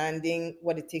understanding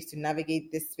what it takes to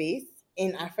navigate this space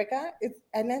in Africa,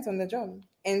 I learned on the job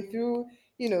and through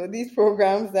these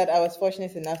programs that I was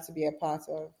fortunate enough to be a part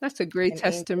of. That's a great And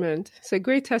Angel, testament. It's a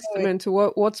great so it, testament to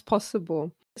what's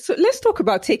possible. So let's talk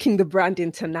about taking the brand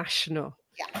international.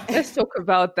 yeah, Let's talk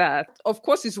about that. Of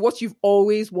course, it's what you've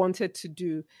always wanted to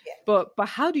do, yeah. but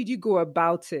how did you go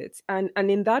about it? And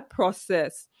in that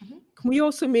process, Mhm. can we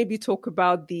also maybe talk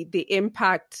about the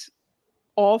impact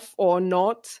of or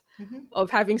not Mhm.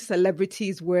 of having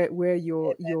celebrities wear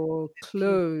your Piece,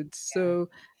 clothes? yeah. So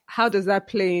how does that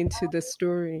play into the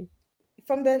story?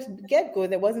 From the get go,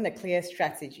 there wasn't a clear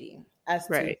strategy as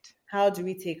to Right. how do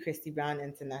we take Christy Brown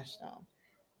international.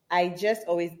 I just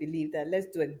always believe that let's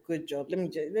do a good job. Let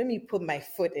me put my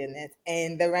foot in it,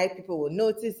 and the right people will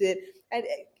notice it. And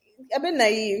I've been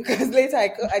naive because later I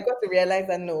got to realize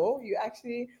that no, you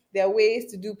actually there are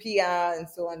ways to do PR and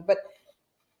so on. But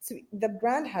so the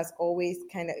brand has always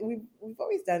we've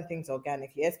always done things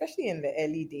organically, especially in the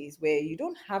early days where you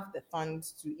don't have the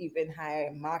funds to even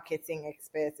hire marketing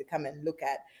experts to come and look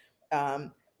at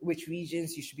which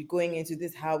regions you should be going into.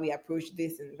 This how we approach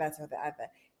this and that or the other.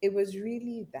 It was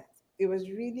really that. It was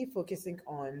really focusing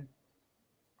on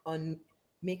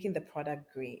making the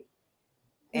product great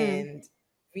Mm. and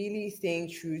really staying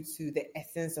true to the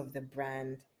essence of the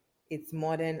brand. It's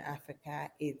modern Africa.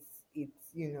 It's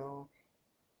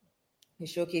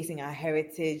is showcasing our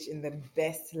heritage in the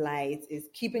best light, is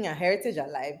keeping our heritage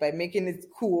alive by making it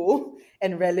cool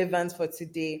and relevant for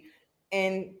today.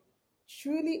 And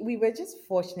truly, we were just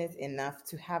fortunate enough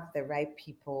to have the right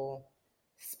people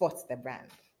spot the brand.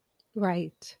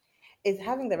 Right. It's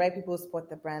having the right people spot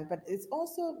the brand, but it's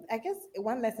also, I guess,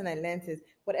 one lesson I learned is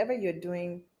whatever you're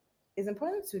doing, it's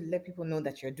important to let people know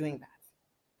that you're doing that.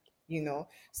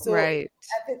 So Right.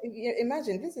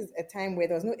 imagine this is a time where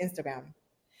there was no Instagram.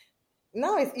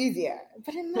 Now it's easier,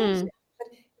 but Hmm. imagine.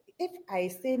 if I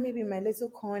stay maybe in my little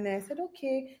corner, I said,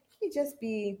 okay, let me just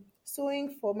be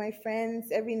sewing for my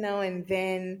friends every now and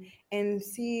then and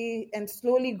see and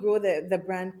slowly grow the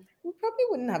brand, we probably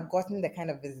wouldn't have gotten the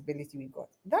kind of visibility we got.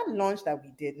 That launch that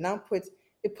we did now put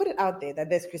it out there that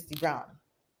there's Christy Brown.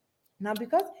 Now,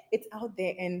 because it's out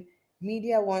there and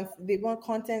they want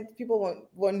content, people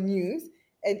want news,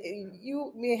 and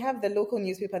you may have the local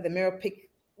newspaper, the Mirror, pick,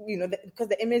 because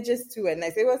the images too are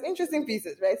nice. It was interesting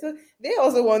pieces, right? So they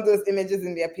also want those images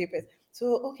in their papers.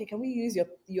 So, okay, can we use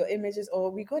your images?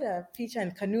 Or we got a feature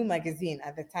in Canoe magazine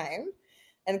at the time,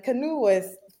 and Canoe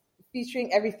was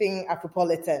featuring everything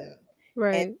Afropolitan and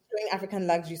Right. showing African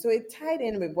luxury. So it tied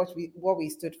in with what we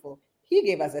stood for. He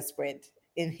gave us a spread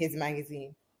in his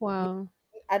magazine Wow.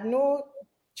 at no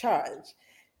charge.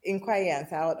 Inquiry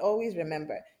answer. I would always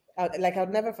remember. I would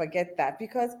never forget that,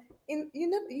 because can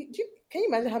you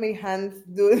imagine how many hands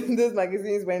those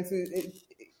magazines went to?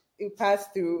 It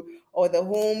passed through, or the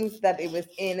homes that it was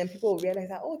in, and people will realize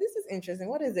that, oh, this is interesting.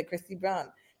 What is it, Christy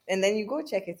Brown? And then you go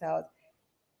check it out,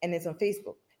 and it's on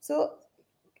Facebook. So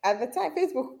at the time,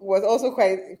 Facebook was also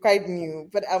quite new,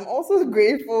 but I'm also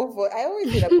grateful for. I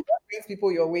always say that God brings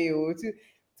people your way,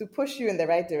 to push you in the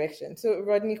right direction. So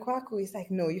Rodney Kwaku is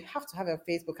like, no, you have to have a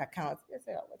Facebook account. I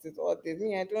said, oh, what is all this?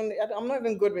 Me, I'm not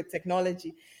even good with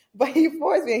technology. But he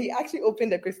forced me. He actually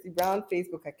opened a Christy Brown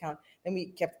Facebook account, and we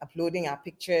kept uploading our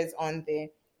pictures on there.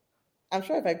 I'm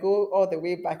sure if I go all the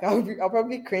way back, I'll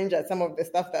probably cringe at some of the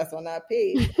stuff that's on our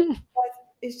page. But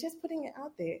it's just putting it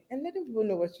out there and letting people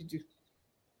know what you do.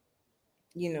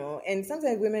 And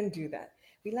sometimes women do that.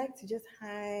 We like to just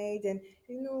hide and,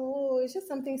 oh, it's just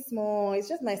something small. It's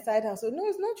just my side hustle. No,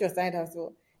 it's not your side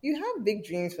hustle. You have big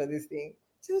dreams for this thing.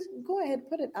 Just go ahead,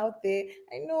 put it out there.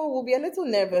 I know we'll be a little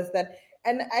nervous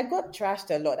and I got trashed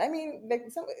a lot. I mean, there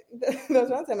was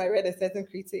one time I read a certain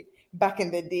critic back in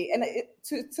the day, and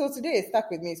till today it stuck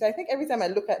with me. So I think every time I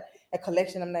look at a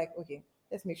collection, I'm like, okay,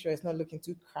 let's make sure it's not looking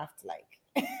too craft-like.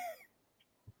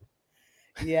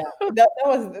 Yeah, that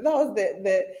was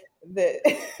the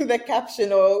the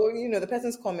caption, or the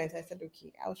person's comment. I said,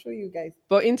 okay, I'll show you guys.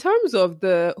 But in terms of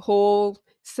the whole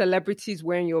celebrities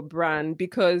wearing your brand,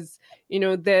 because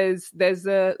there's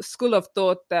a school of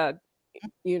thought that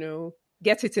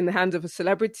get it in the hands of a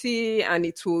celebrity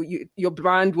and your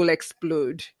brand will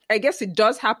explode. I guess it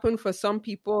does happen for some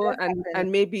people,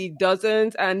 and maybe it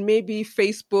doesn't, and maybe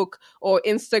Facebook or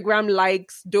Instagram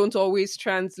likes don't always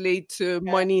translate to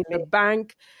money in the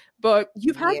bank. But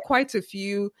you've had quite a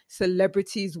few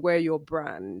celebrities wear your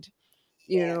brand.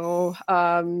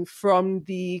 From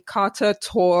the Carter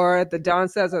tour, the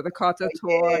dancers at the Carter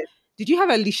tour. Yes. Did you have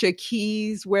Alicia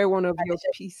Keys wear one of your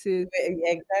pieces?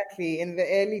 Exactly. In the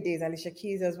early days, Alicia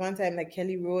Keys, there was one time like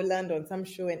Kelly Rowland on some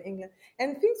show in England,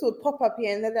 and things would pop up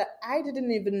here and there that I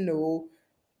didn't even know.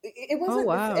 It wasn't,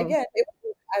 wow. Again, it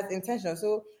wasn't as intentional.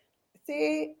 So,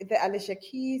 say the Alicia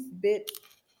Keys bit,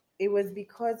 it was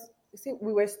because,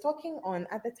 we were stocking on,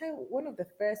 at the time, one of the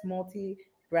first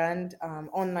multi-brand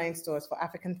online stores for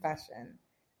African fashion,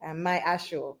 My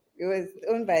Asho. It was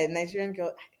owned by a Nigerian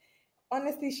girl.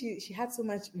 Honestly, she had so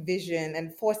much vision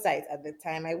and foresight at the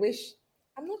time.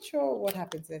 I'm not sure what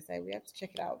happened to her site. We have to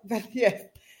check it out. But yes,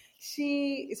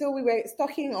 so we were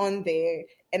stocking on there,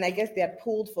 and I guess they had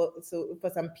pulled for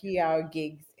some PR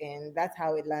gigs, and that's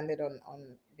how it landed on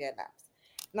their laps.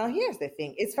 Now, here's the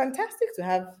thing. It's fantastic to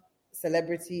have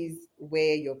celebrities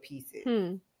wear your pieces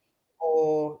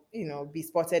or, be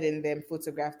spotted in them,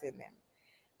 photographed in them.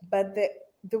 But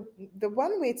the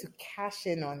one way to cash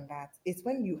in on that is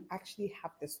when you actually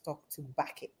have the stock to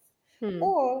back it,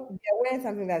 or they're wearing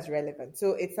something that's relevant.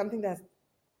 So it's something that's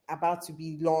about to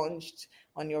be launched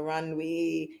on your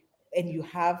runway, and you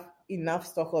have enough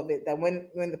stock of it that when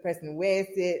the person wears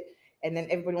it, and then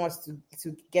everybody wants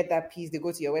to get that piece, they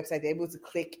go to your website, they're able to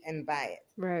click and buy it.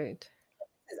 Right.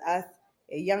 As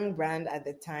a young brand at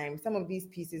the time, some of these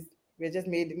pieces were just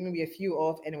made maybe a few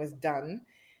of, and it was done.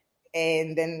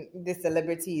 And then the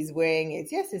celebrity is wearing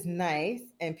it. Yes, it's nice,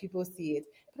 and people see it.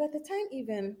 But at the time,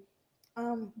 even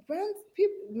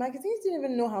magazines didn't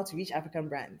even know how to reach African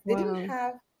brands. We didn't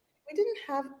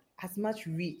have as much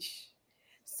reach.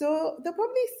 So they'll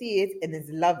probably see it and it's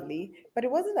lovely, but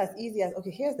it wasn't as easy as,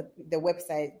 okay, here's the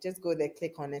website, just go there,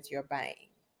 click on it, you're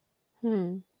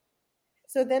buying.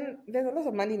 So then there's a lot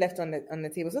of money left on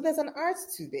the table. So there's an art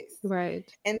to this. Right.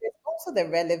 And there's also the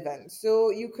relevance.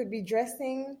 So you could be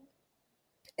dressing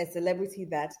a celebrity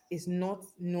that is not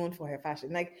known for her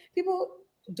fashion. Like, people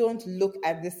don't look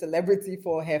at this celebrity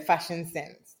for her fashion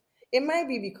sense. It might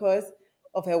be because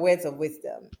of her words of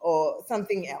wisdom or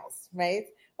something else, right?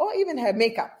 Or even her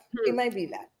makeup. It might be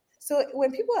that. So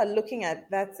when people are looking at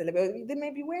that celebrity, they may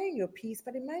be wearing your piece,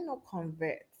 but it might not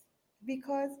convert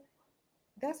because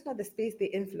that's not the space they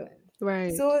influence.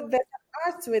 Right. So there's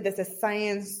an art to it, there's a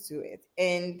science to it.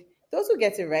 And those who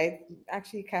get it right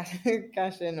actually cash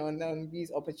in on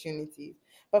these opportunities.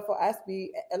 But for us,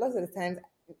 we a lot of the times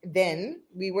then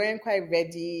we weren't quite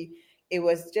ready. It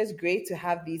was just great to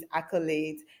have these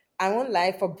accolades. I won't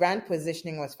lie, for brand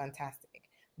positioning was fantastic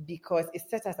because it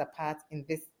set us apart in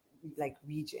this like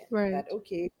region. Right. That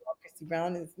okay, Christy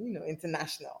Brown is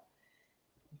international,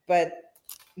 but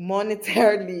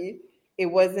monetarily it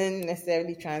wasn't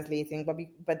necessarily translating.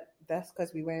 But that's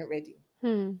because we weren't ready at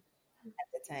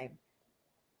the time.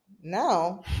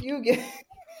 Now you get.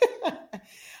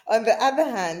 On the other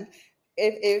hand,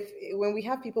 if when we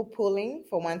have people pulling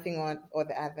for one thing or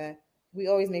the other, we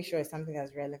always make sure it's something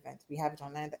that's relevant. We have it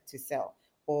online to sell,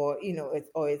 or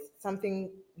it's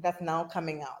something that's now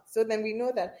coming out. So then we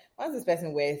know that once this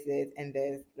person wears it and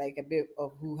there's like a bit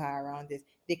of hoo-ha around it,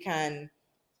 they can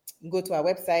go to our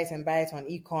website and buy it on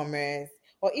e-commerce.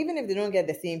 Or even if they don't get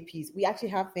the same piece, we actually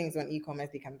have things on e-commerce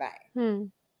they can buy.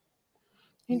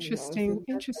 Interesting.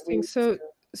 So Interesting.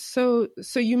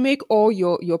 So you make all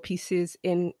your pieces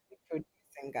in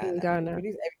Ghana. in Ghana. We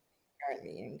produce everything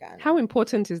currently in Ghana. How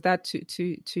important is that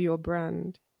to your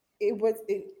brand? It was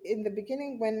in the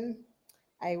beginning when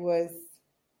I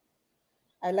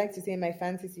like to say in my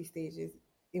fantasy stages,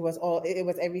 it was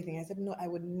everything. I said, no, I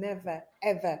would never,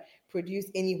 ever produce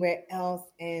anywhere else.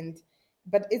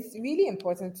 But it's really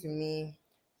important to me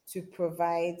to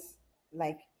provide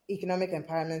like economic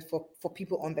empowerment for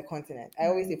people on the continent. I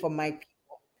always say for my people.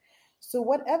 So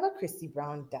whatever Christy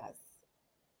Brown does,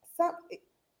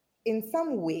 in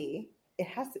some way, it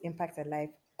has to impact her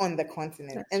life on the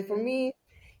continent. And for me,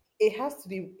 it has to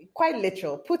be quite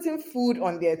literal, putting food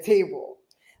on their table.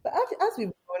 But as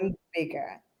we've grown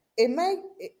bigger, it might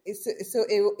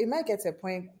get to a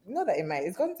point, not that it might,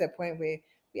 it's gotten to a point where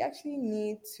we actually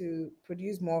need to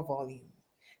produce more volume.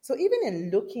 So even in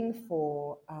looking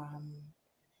for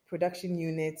production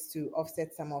units to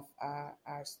offset some of our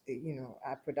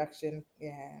production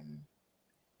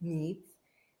needs,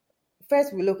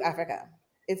 first we look Africa.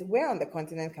 It's where on the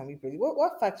continent can we produce?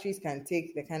 What factories can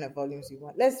take the kind of volumes we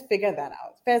want? Let's figure that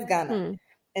out. First Ghana,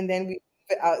 and then we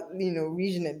out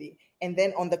regionally, and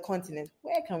then on the continent,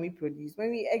 where can we produce? When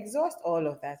we exhaust all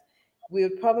of that, we'll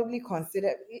probably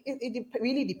consider. It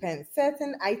really depends.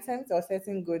 Certain items or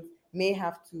certain goods may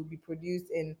have to be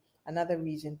produced in another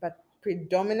region, but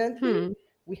predominantly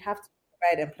we have to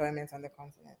provide employment on the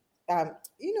continent.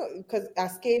 Because our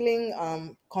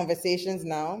scaling conversations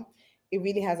now, it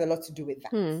really has a lot to do with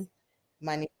that.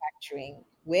 Manufacturing.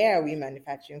 Where are we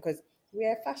manufacturing? Because we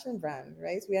are a fashion brand,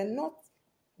 right? We are not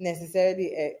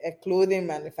necessarily a clothing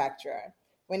manufacturer.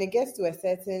 When it gets to a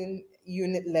certain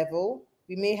unit level,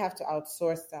 we may have to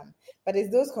outsource them. But it's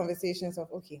those conversations of,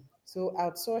 okay, so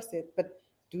outsource it, but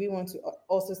do we want to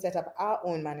also set up our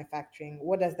own manufacturing?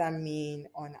 What does that mean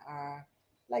on our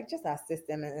just our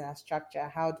system and our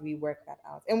structure? How do we work that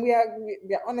out? And we are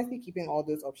honestly keeping all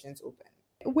those options open.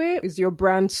 Where is your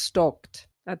brand stocked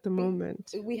at the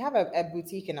moment? We have a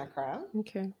boutique in Accra.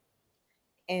 Okay.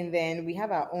 And then we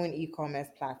have our own e-commerce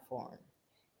platform.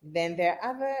 Then there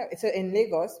are so in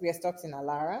Lagos, we are stocked in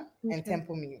Alara and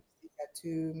Temple Muse. These are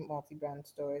two multi-brand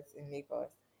stores in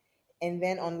Lagos. And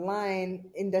then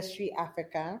online, Industry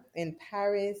Africa in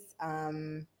Paris,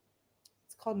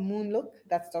 it's called Moonlook,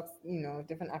 that stocks,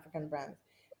 different African brands.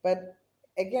 But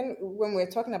again, when we're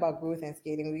talking about growth and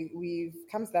scaling, we've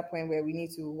come to that point where we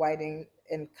need to widen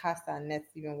and cast our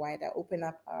nets even wider, open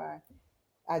up our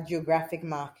geographic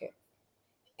market.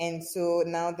 And so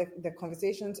now the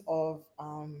conversations of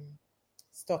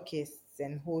stockists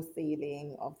and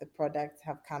wholesaling of the products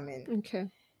have come in. Okay.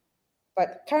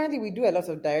 But currently we do a lot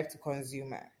of direct to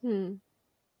consumer.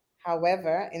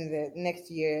 However, in the next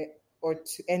year or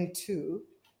two,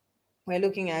 we're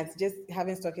looking at just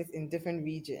having stockists in different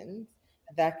regions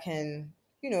that can,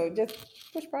 just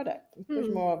push product, push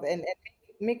more of it, and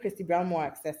make Christy Brown more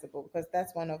accessible, because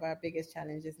that's one of our biggest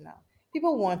challenges now.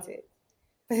 People want it,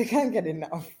 but they can't get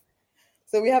enough.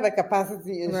 So we have a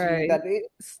capacity issue that is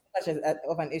such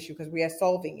of an issue because we are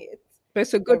solving it. But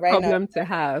it's a good problem to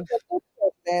have. It's a good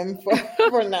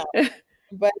problem for now.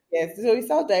 But yes, so we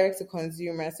sell direct to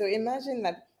consumer. So imagine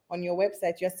that on your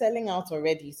website, you're selling out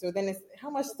already. So then it's how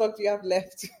much stock do you have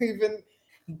left to even?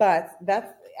 But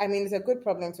it's a good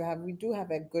problem to have. We do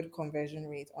have a good conversion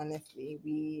rate, honestly.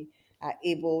 We are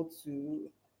able to,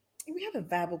 we have a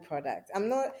viable product.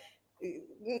 To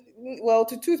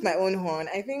toot my own horn,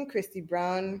 I think Christy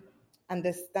Brown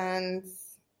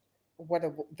understands what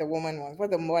the woman wants, what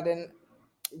the modern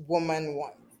woman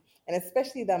wants. and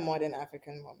especially that modern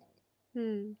African woman.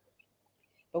 Hmm.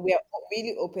 But we are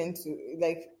really open to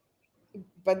like,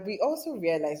 but we also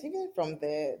realize even from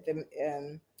the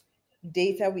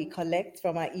data we collect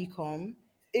from our ecom,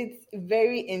 it's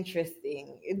very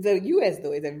interesting. The US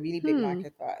though is a really big Hmm.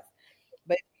 market for us,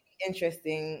 but it's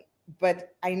interesting.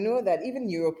 But I know that even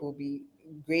Europe will be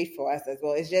great for us as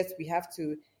well. It's just we have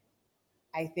to,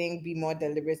 I think, be more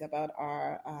deliberate about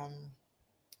our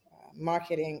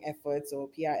marketing efforts or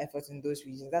PR efforts in those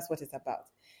regions. That's what it's about.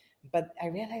 But I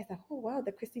realized that, oh wow,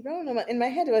 the Christy Brown woman in my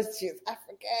head was she's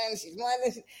African, she's more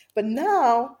than but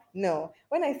now, no.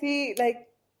 When I see like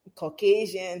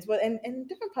Caucasians, but in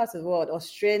different parts of the world,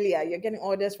 Australia, you're getting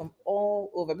orders from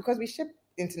all over because we ship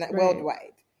internet Right.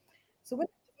 worldwide. So when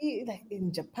I see like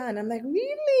in Japan, I'm like,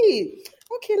 really?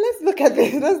 Okay, let's look at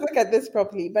this. Let's look at this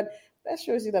properly. But that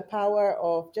shows you the power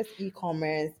of just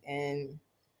e-commerce and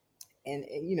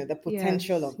you know the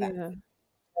potential Yes. of that. Yeah.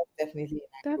 Definitely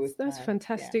in our growth That's plan. Yeah.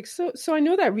 fantastic. So I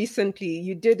know that recently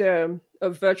you did a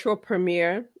virtual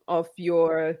premiere of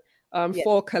your Yes,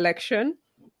 fall collection.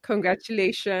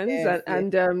 Congratulations. yes,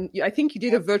 yes. I think you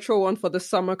did a virtual one for the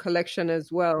summer collection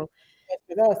as well. Yes,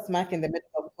 but that was smack in the middle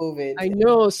of COVID. I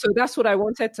know. So that's what I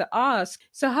wanted to ask.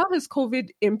 So how has COVID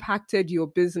impacted your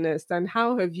business and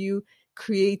how have you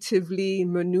creatively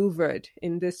maneuvered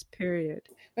in this period?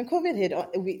 When COVID hit,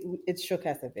 it shook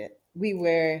us a bit. We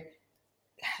were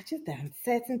just the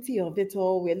uncertainty of it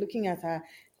all. We're looking at our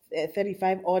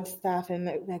 35 odd staff and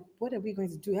like, what are we going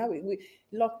to do? How we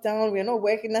locked down? We're not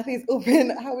working. Nothing's open.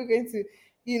 How are we going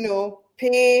to,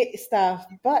 pay staff?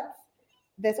 But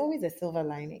there's always a silver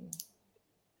lining.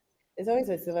 There's always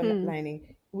a silver Hmm.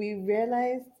 lining. We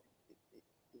realized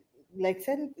like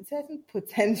certain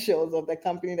potentials of the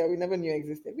company that we never knew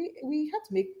existed. We had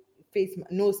to make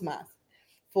nose masks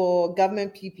for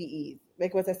government PPEs.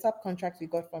 Like it was a subcontract we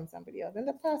got from somebody else. In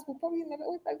the past, we probably never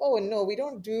was like, oh no, we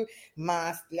don't do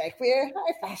masks. Like we're a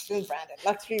high fashion brand, a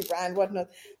luxury brand, whatnot.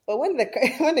 But when the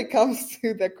when it comes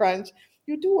to the crunch,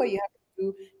 you do what you have to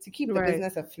do to keep the Right.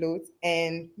 business afloat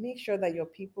and make sure that your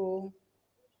people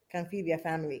can feed their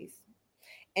families.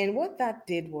 And what that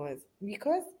did was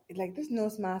because like this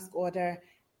nose mask order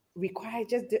required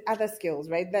just the other skills,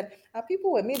 right? That our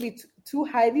people were maybe too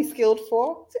highly skilled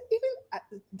for, to even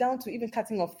down to even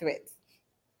cutting off threads.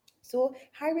 So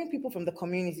hiring people from the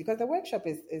community because the workshop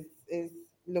is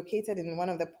located in one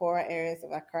of the poorer areas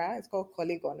of Accra. It's called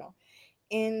Koligono,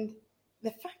 and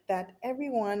the fact that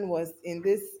everyone was in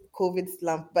this COVID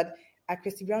slump, but at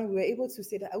Christy Brown, we were able to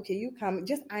say that, okay, you come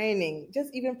just ironing,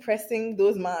 just even pressing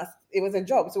those masks. It was a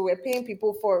job. So we're paying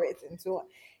people for it. And so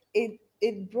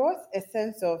it brought a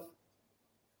sense of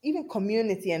even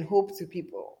community and hope to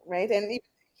people, right? And yes,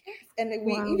 and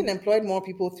we Wow. even employed more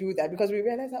people through that because we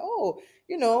realized that, oh,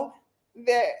 you know,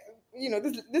 there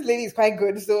this lady is quite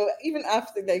good. So even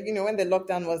after like, when the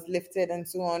lockdown was lifted and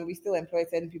so on, we still employed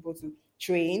certain people to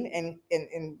train and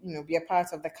be a part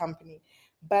of the company.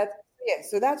 But yeah,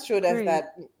 so that showed us Great.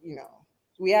 that,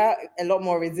 we are a lot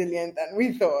more resilient than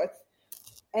we thought.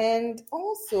 And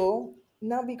also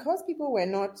now because people were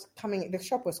not coming, the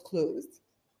shop was closed,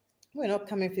 we're not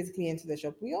coming physically into the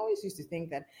shop. We always used to think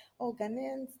that, oh,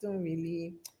 Ghanaians don't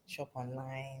really shop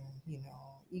online,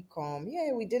 e-com.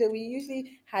 Yeah, we did it. We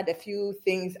usually had a few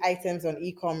things, items on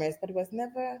e-commerce, but it was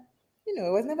never,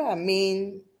 it was never a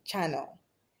main channel.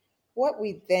 What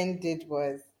we then did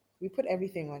was we put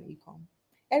everything on e-com.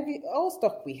 All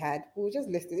stock we had, we would just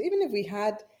list it. Even if we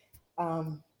had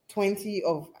 20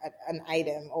 of an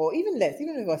item or even less,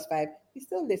 even if it was five, we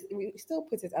still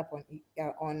put it up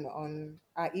on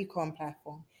our e-com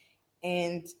platform.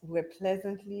 And we're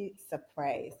pleasantly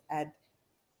surprised at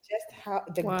just how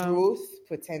the Wow. growth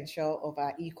potential of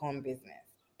our e-com business.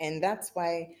 And that's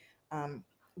why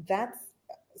that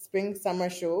spring summer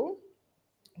show,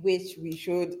 which we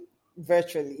showed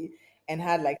virtually and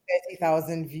had like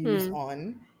 30,000 views Hmm.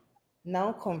 on,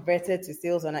 now converted to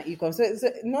sales on our e-com. So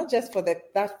not just for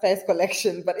that first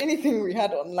collection, but anything we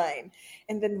had online.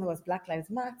 And then there was Black Lives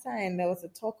Matter, and there was a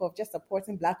talk of just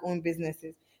supporting Black-owned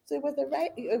businesses. So it was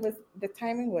the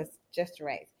timing was just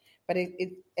right. But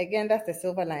it again, that's the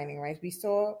silver lining, right? We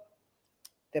saw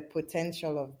the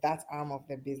potential of that arm of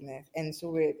the business. And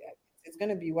so it's going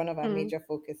to be one of our Hmm. major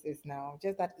focuses now.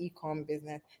 Just that e-com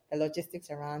business, the logistics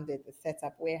around it, the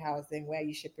setup, warehousing, where are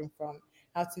you shipping from,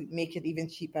 how to make it even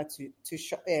cheaper to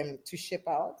ship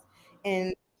out,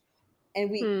 and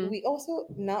Hmm. we also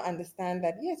now understand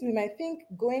that yes, we might think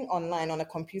going online on a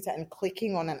computer and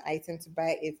clicking on an item to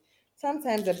buy is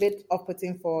sometimes a bit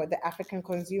off-putting for the African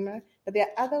consumer, but there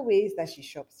are other ways that she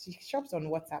shops. She shops on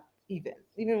WhatsApp, even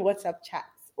WhatsApp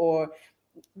chats, or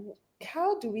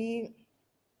how do we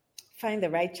find the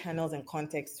right channels and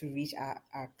context to reach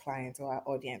our clients or our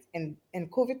audience. And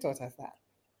COVID taught us that.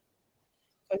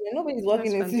 Because nobody's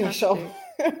walking That's into your shop.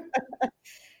 fantastic.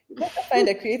 You better find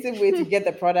a creative way to get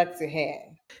the product to her.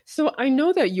 So I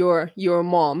know that you're a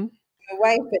mom. A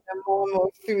wife and a mom of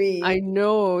I three.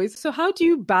 know. So how do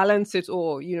you balance it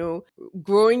all,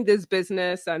 growing this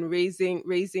business and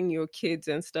raising your kids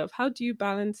and stuff? How do you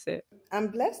balance it? I'm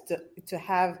blessed to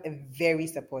have a very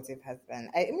supportive husband.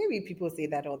 Maybe people say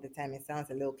that all the time. It sounds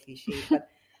a little cliche, but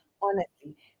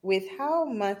honestly, with how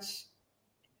much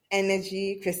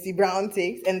energy Christy Brown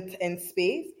takes and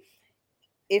space,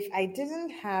 if I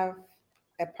didn't have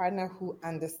a partner who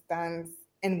understands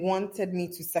and wanted me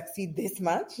to succeed this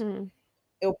much, Hmm.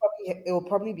 it will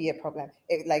probably be a problem.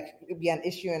 It'd be an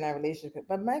issue in our relationship.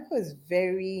 But Michael is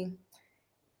very.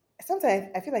 Sometimes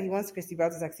I feel like he wants Christy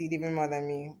Brown to succeed even more than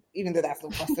me, even though that's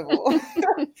not possible.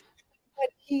 But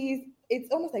it's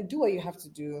almost like do what you have to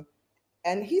do.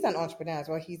 And he's an entrepreneur as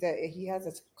well. He has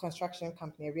a construction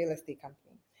company, a real estate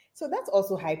company. So that's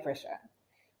also high pressure.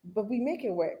 But we make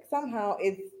it work. Somehow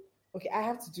it's okay, I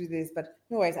have to do this, but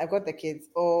no worries, I've got the kids.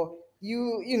 Or we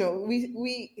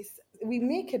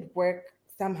make it work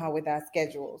somehow with our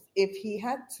schedules. If he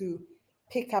had to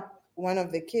pick up one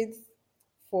of the kids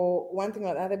for one thing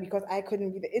or the other because I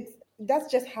couldn't be there,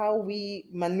 that's just how we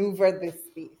maneuver this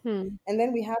space. Hmm. And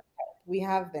then we have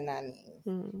the nannies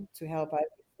Hmm. to help us.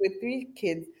 With three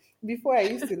kids, before I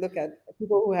used to look at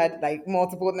people who had like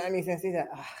multiple nannies and say that,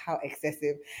 oh, how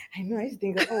excessive. I know, I used to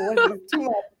think that, oh, what is too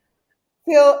much?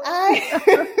 Till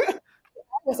I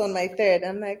was on my third.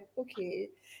 I'm like, okay.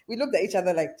 We looked at each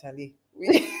other like, Charlie,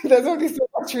 there's only so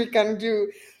much we can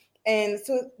do. And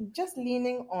so just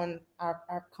leaning on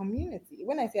our community.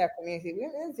 When I say our community, we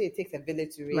don't say it takes a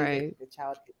village to raise Right. the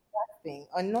child. It's that thing.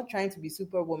 I'm not trying to be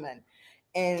superwoman.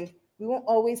 And we won't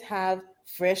always have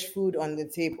fresh food on the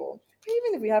table. But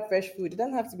even if we have fresh food, it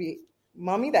doesn't have to be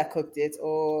mommy that cooked it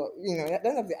or, it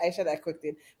doesn't have to be Aisha that cooked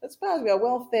it. As far as we are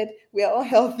well fed, we are all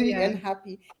healthy Yeah. and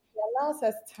happy. It allows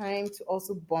us time to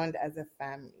also bond as a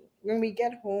family. When we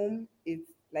get home,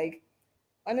 it's like,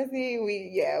 honestly,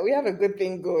 we have a good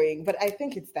thing going. But I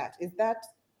think it's that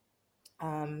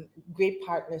great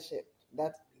partnership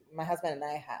that my husband and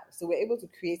I have. So we're able to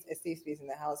create a safe space in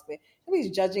the house where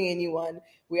nobody's judging anyone.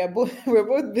 We are both we're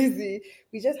both busy.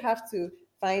 We just have to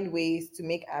find ways to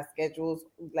make our schedules,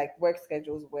 like work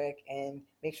schedules, work, and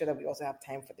make sure that we also have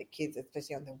time for the kids,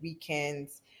 especially on the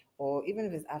weekends or even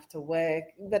if it's after work.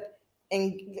 But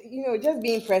and just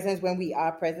being present when we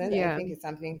are present, I Yeah. think is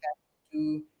something that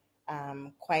we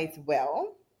do quite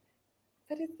well.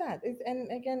 But it's that.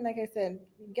 And again, like I said,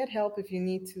 get help if you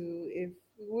need to. If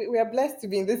we are blessed to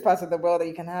be in this part of the world that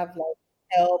you can have like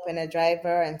help and a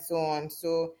driver and so on.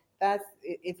 So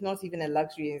it's not even a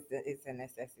luxury; it's a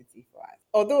necessity for us.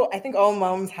 Although I think all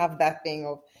moms have that thing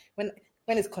of when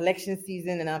it's collection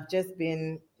season and I've just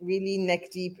been really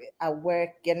neck deep at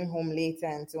work, getting home later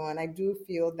and so on. I do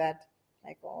feel that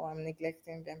like, oh, I'm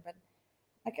neglecting them, but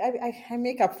like I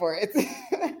make up for it.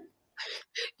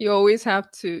 You always have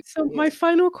to. So Yeah. my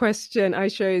final question,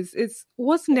 Aisha, is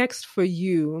what's next for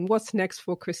you and what's next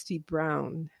for Christy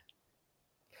Brown?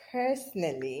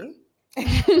 Personally,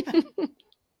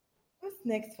 what's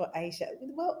next for Aisha?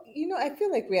 Well, I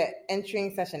feel like we're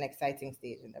entering such an exciting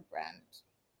stage in the brand.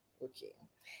 Okay.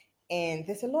 And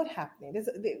there's a lot happening.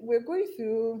 We're going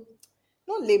through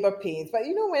not labor pains, but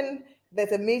when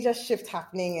there's a major shift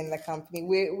happening in the company,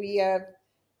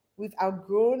 we've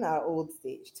outgrown our old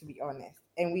stage, to be honest.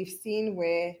 And we've seen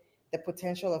where the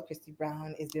potential of Christy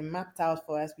Brown is been mapped out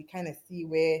for us. We kind of see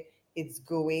where it's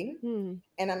going. Hmm.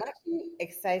 And I'm actually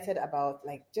excited about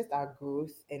like just our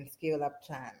growth and scale up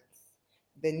plans.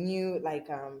 The new like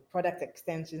product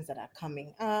extensions that are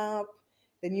coming up,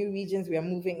 the new regions we are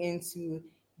moving into.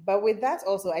 But with that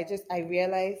also I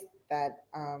realized that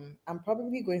I'm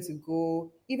probably going to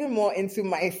go even more into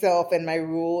myself and my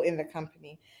role in the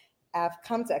company. I've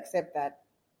come to accept that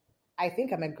I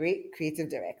think I'm a great creative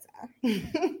director.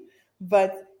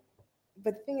 but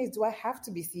but the thing is, do I have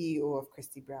to be CEO of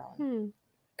Christy Brown Hmm.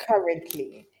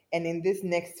 currently and in this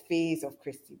next phase of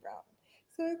Christy Brown?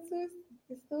 So it's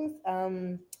those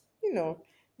you know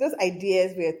those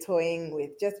ideas we're toying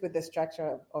with just with the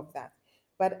structure of that.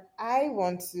 But I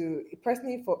want to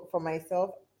personally for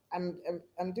myself, I'm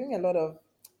doing a lot of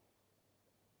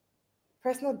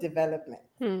personal development,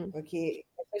 Hmm. okay,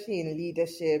 especially in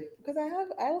leadership, because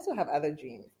I also have other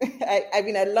dreams.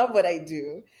 I love what I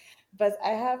do, but I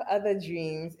have other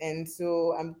dreams, and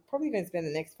so I'm probably going to spend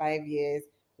the next 5 years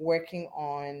working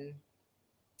on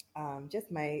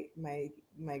just my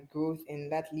growth in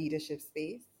that leadership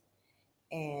space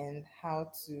and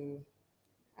how to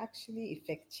actually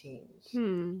effect change.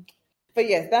 But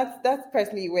yes, that's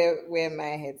personally where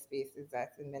my headspace is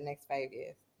at in the next 5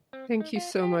 years. Thank you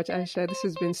so much, Aisha. This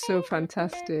has been so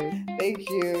fantastic. Thank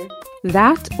you.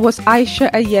 That was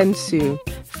Aisha Ayensu,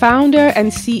 founder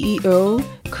and CEO,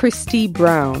 Christy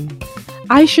Brown.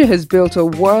 Aisha has built a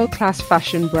world-class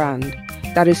fashion brand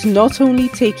that is not only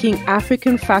taking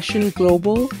African fashion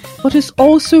global, but is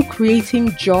also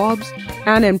creating jobs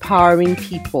and empowering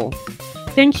people.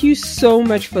 Thank you so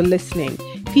much for listening.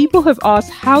 People have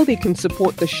asked how they can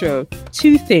support the show.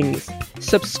 2 things.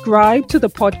 Subscribe to the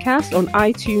podcast on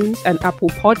iTunes and Apple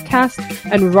Podcasts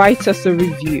and write us a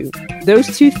review.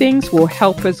 Those 2 things will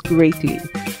help us greatly.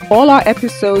 All our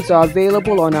episodes are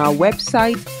available on our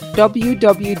website,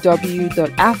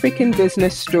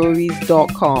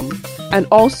 www.africanbusinessstories.com, and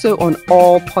also on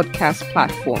all podcast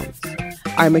platforms.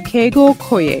 I'm Akego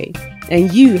Koye,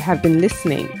 and you have been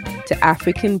listening to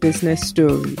African Business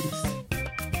Stories.